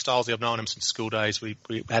 I know Stylesy, I've known him since school days. We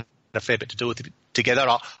had a fair bit to do with it together.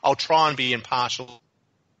 I'll try and be impartial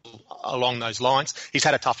along those lines. He's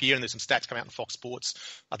had a tough year, and there's some stats coming out in Fox Sports,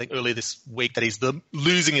 I think earlier this week, that he's the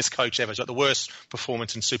losingest coach ever. He's got the worst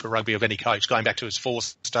performance in Super Rugby of any coach, going back to his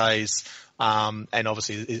Force days, and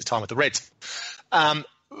obviously his time with the Reds.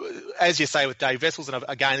 As you say with Dave Vessels, and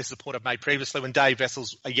again, this is a point I've made previously, when Dave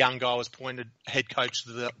Vessels, a young guy, was appointed head coach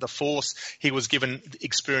to the Force, he was given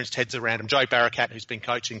experienced heads around him. Joe Barakat, who's been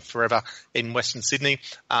coaching forever in Western Sydney,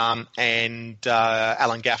 and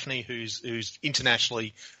Alan Gaffney, who's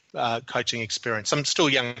internationally coaching experience. Some still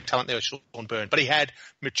young talent there, Sean Byrne, but he had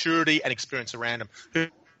maturity and experience around him.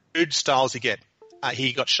 Who styles he get?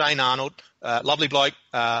 He got Shane Arnold, lovely bloke,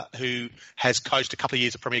 who has coached a couple of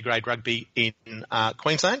years of Premier Grade rugby in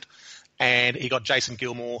Queensland. And he got Jason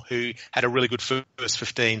Gilmore, who had a really good first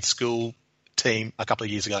 15 school team a couple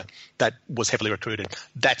of years ago that was heavily recruited.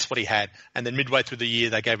 That's what he had. And then midway through the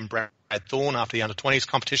year, they gave him Brad Thorne after the under-20s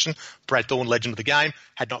competition. Brad Thorne, legend of the game,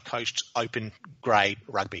 had not coached open grade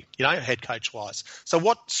rugby, head coach-wise. So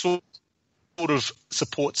what sort of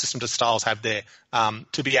support system does Styles have there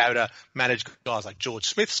to be able to manage guys like George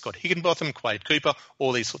Smith, Scott Higginbotham, Quade Cooper,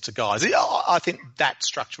 all these sorts of guys? I think that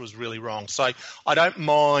structure was really wrong. So I don't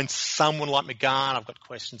mind someone like McGahn. I've got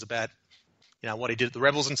questions about what he did at the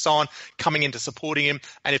Rebels and so on, coming into supporting him.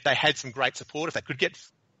 And if they had some great support, if they could get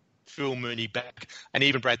Phil Mooney back and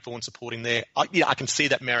even Brad Thorne supporting there, I can see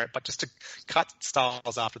that merit. But just to cut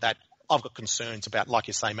Styles after that, I've got concerns about, like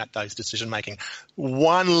you say, Matt, those decision-making.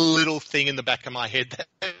 One little thing in the back of my head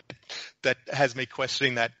that has me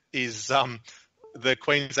questioning that is the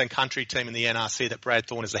Queensland Country team in the NRC that Brad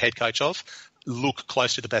Thorne is the head coach of look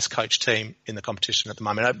close to the best coach team in the competition at the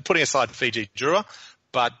moment. I'm putting aside Fiji Drua,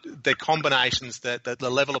 but the combinations, the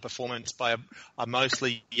level of performance by a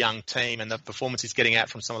mostly young team and the performance he's getting out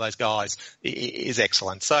from some of those guys is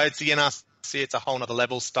excellent. So it's the NRC. It's a whole nother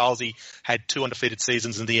level. Stylesy had 2 undefeated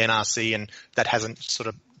seasons in the NRC, and that hasn't sort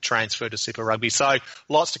of transferred to Super Rugby. So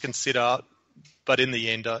lots to consider, but in the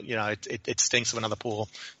end, it stinks of another poor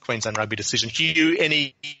Queensland rugby decision. Do you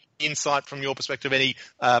any insight from your perspective, any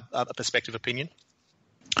perspective opinion?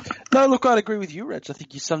 No, look, I'd agree with you, Reg. I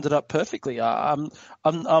think you summed it up perfectly. I'm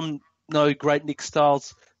no great Nick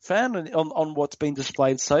Styles fan on what's been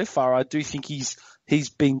displayed so far. I do think he's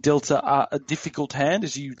been dealt a difficult hand,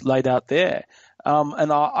 as you laid out there.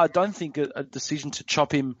 And I don't think a decision to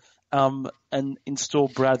chop him and install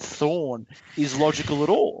Brad Thorne is logical at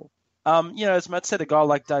all. As Matt said, a guy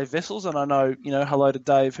like Dave Vessels, and I know, hello to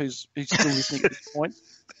Dave who's still listening at this point,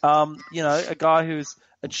 a guy who's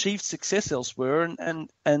achieved success elsewhere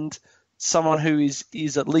and someone who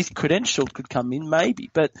is at least credentialed could come in, maybe.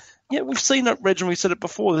 But we've seen it, Reg, and we've said it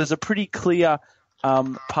before. There's a pretty clear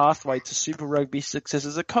pathway to Super Rugby success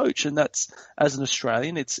as a coach, and that's as an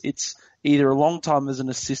Australian. It's either a long time as an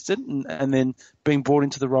assistant and then being brought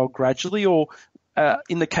into the role gradually, or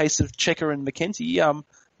in the case of Checker and McKenzie,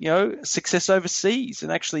 success overseas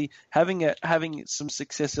and actually having some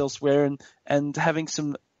success elsewhere and having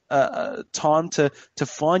some time to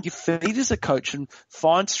find your feet as a coach and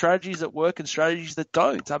find strategies that work and strategies that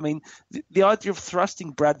don't. I mean, the idea of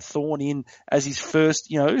thrusting Brad Thorne in as his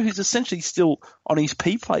first, who's essentially still on his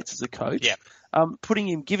P plates as a coach,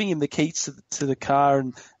 giving him the keys to the car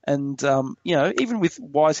And even with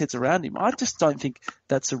wise heads around him, I just don't think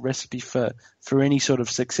that's a recipe for any sort of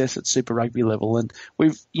success at Super Rugby level. And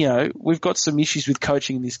we've got some issues with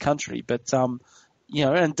coaching in this country, but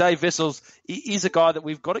and Dave Wessels is a guy that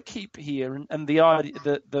we've got to keep here. And the idea,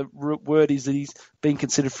 the word is that he's being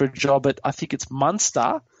considered for a job at, I think it's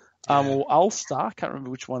Munster or Ulster. I can't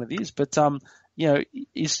remember which one it is, but and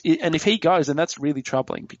if he goes, then that's really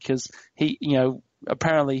troubling because he,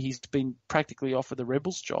 apparently he's been practically offered the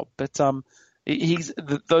Rebels job. But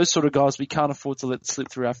those sort of guys we can't afford to let slip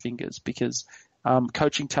through our fingers because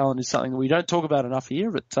coaching talent is something that we don't talk about enough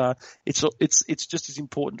here, but it's just as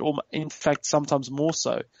important, or in fact sometimes more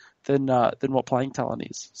so than what playing talent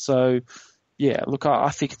is. So yeah, look, I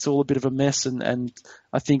think it's all a bit of a mess, and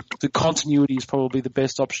I think the continuity is probably the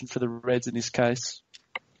best option for the Reds in this case.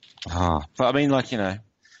 But I mean, why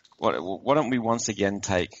don't we once again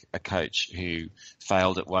take a coach who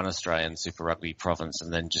failed at one Australian Super Rugby province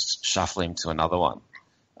and then just shuffle him to another one?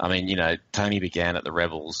 I mean, Tony began at the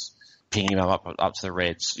Rebels, pinging him up to the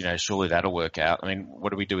Reds. Surely that'll work out. I mean,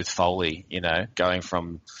 what do we do with Foley? Going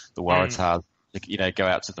from the Waratahs, go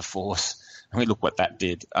out to the Force. I mean, look what that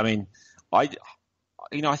did. I mean, I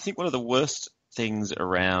think one of the worst things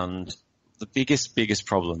around the biggest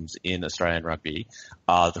problems in Australian rugby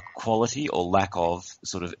are the quality or lack of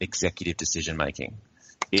sort of executive decision making.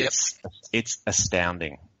 It's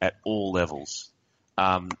astounding at all levels,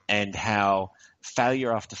 and how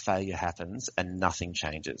failure after failure happens and nothing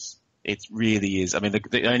changes. It really is. I mean,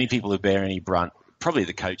 the only people who bear any brunt, probably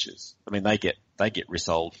the coaches. I mean, they get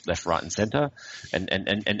rissoled left, right, and centre,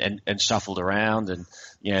 and shuffled around, and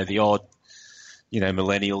the odd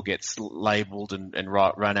millennial gets labelled and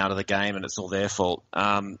run out of the game, and it's all their fault.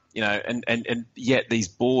 And yet these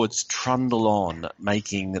boards trundle on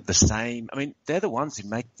making the same. I mean, they're the ones who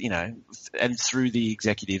make, and through the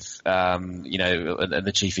executive, and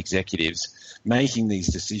the chief executives making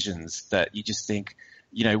these decisions that you just think,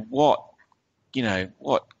 what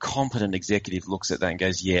competent executive looks at that and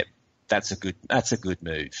goes, yeah, that's a good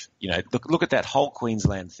move. Look at that whole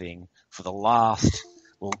Queensland thing for the last,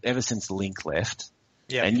 ever since Link left,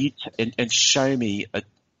 and show me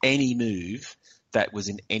any move that was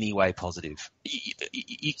in any way positive.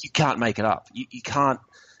 You can't make it up. You can't.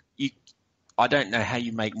 I don't know how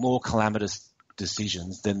you make more calamitous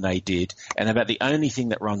decisions than they did, and about the only thing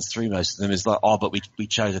that runs through most of them is but we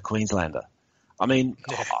chose a Queenslander. I mean,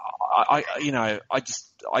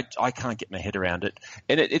 I can't get my head around it,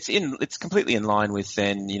 and it's completely in line with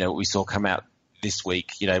then what we saw come out this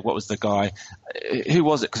week. What was the guy? Who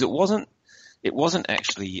was it? Because it wasn't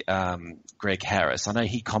actually Greg Harris. I know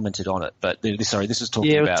he commented on it, but this was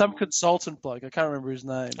talking about some consultant bloke. I can't remember his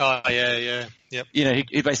name. Oh yeah, yep.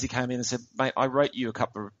 He basically came in and said, "Mate, I wrote you a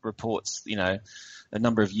couple of reports, a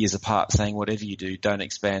number of years apart, saying whatever you do, don't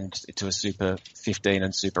expand to a Super 15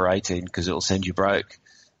 and Super 18 because it'll send you broke."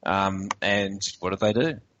 And what did they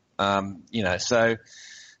do? So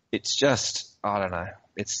it's just, I don't know.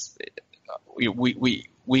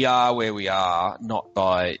 We are where we are, not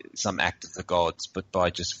by some act of the gods, but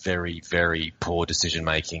by just very, very poor decision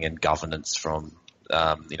making and governance from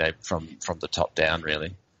the top down,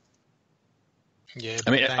 really. Yeah.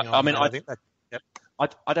 I think that. Yep.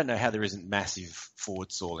 I don't know how there isn't massive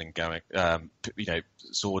sword falling going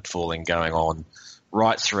on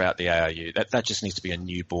right throughout the ARU. That just needs to be a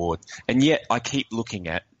new board. And yet I keep looking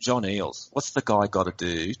at John Eales. What's the guy got to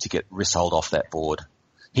do to get rissoled off that board?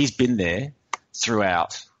 He's been there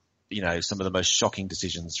throughout, some of the most shocking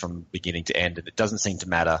decisions from beginning to end, and it doesn't seem to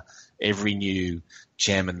matter. Every new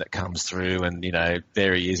chairman that comes through, and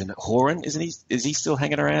there he is. And Horan, isn't he? Is he still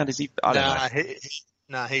hanging around? Is he? I don't know.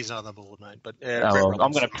 No, he's not on the board, mate. But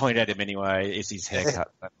I'm going to point at him anyway. It's his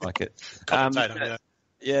haircut. I don't like it.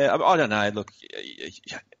 Yeah, I don't know. Look,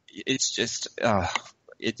 it's just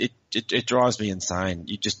it drives me insane.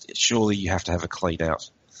 Surely you have to have a clean out,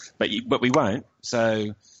 but we won't.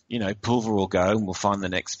 So Pulver will go, and we'll find the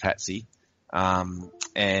next Patsy, and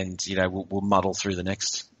we'll muddle through the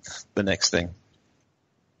next thing.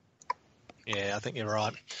 Yeah, I think you're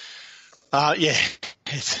right.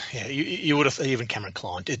 You would have, even Cameron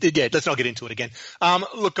Klein. Let's not get into it again.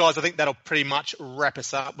 Look, guys, I think that'll pretty much wrap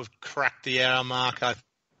us up. We've cracked the hour mark, I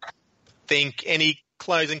think. Any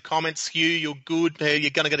closing comments, Hugh? You're good. You're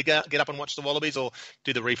going to get up and watch the Wallabies, or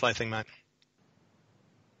do the replay thing, mate?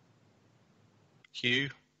 Hugh?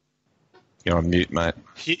 You're on mute, mate.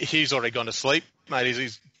 Hugh's already gone to sleep, mate.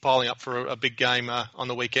 He's piling up for a big game on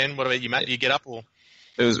the weekend. What about you, mate? Do you get up or?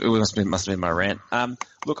 It must have been my rant.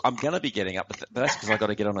 Look, I'm going to be getting up, but that's because I got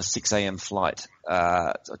to get on a 6 a.m. flight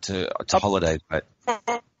to holidays, mate.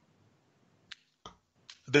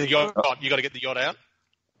 The yacht, you got to get the yacht out.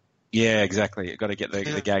 Yeah, exactly. You've got to get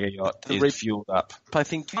the Gagger yacht fueled up. I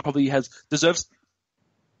think probably deserves.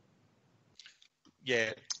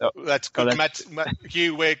 Yeah, that's good. Matt,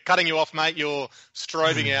 Hugh, we're cutting you off, mate. You're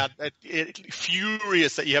strobing out,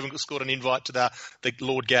 furious that you haven't scored an invite to the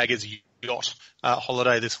Lord Gagger's yacht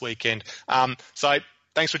holiday this weekend. So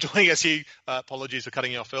thanks for joining us, Hugh. Apologies for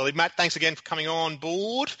cutting you off early. Matt, thanks again for coming on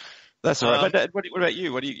board. That's all right. What about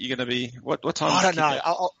you? What are you going to be? What time? I don't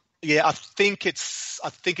know. I think it's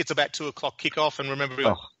about 2:00 kickoff, and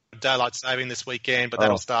remember daylight saving this weekend, but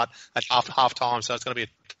that'll start at half time, so it's going to be a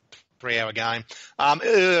 3-hour game.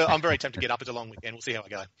 I'm very tempted to get up. It's a long weekend. We'll see how I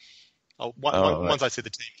go. Once I see the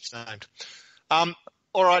team named.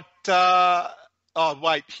 All right.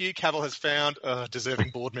 Hugh Cavill has found a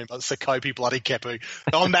deserving board member, Sakopi bloody Kepu.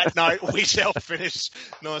 On that note, we shall finish.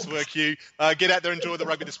 Nice work, Hugh. Get out there, enjoy the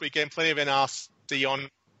rugby this weekend. Plenty of NRC on.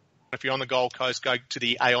 If you're on the Gold Coast, go to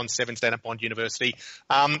the Aon 7 stand at Bond University.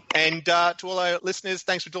 And to all our listeners,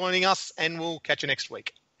 thanks for joining us, and we'll catch you next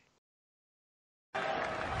week.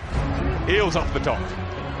 Eels off the top.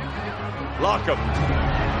 Larkham.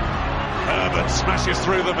 Herbert smashes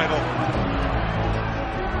through the middle.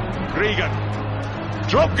 Gregan.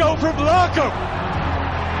 Drop goal from Larkham.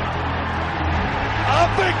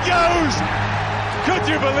 Up it goes. Could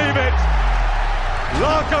you believe it?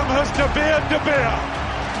 Larkham has De Beer.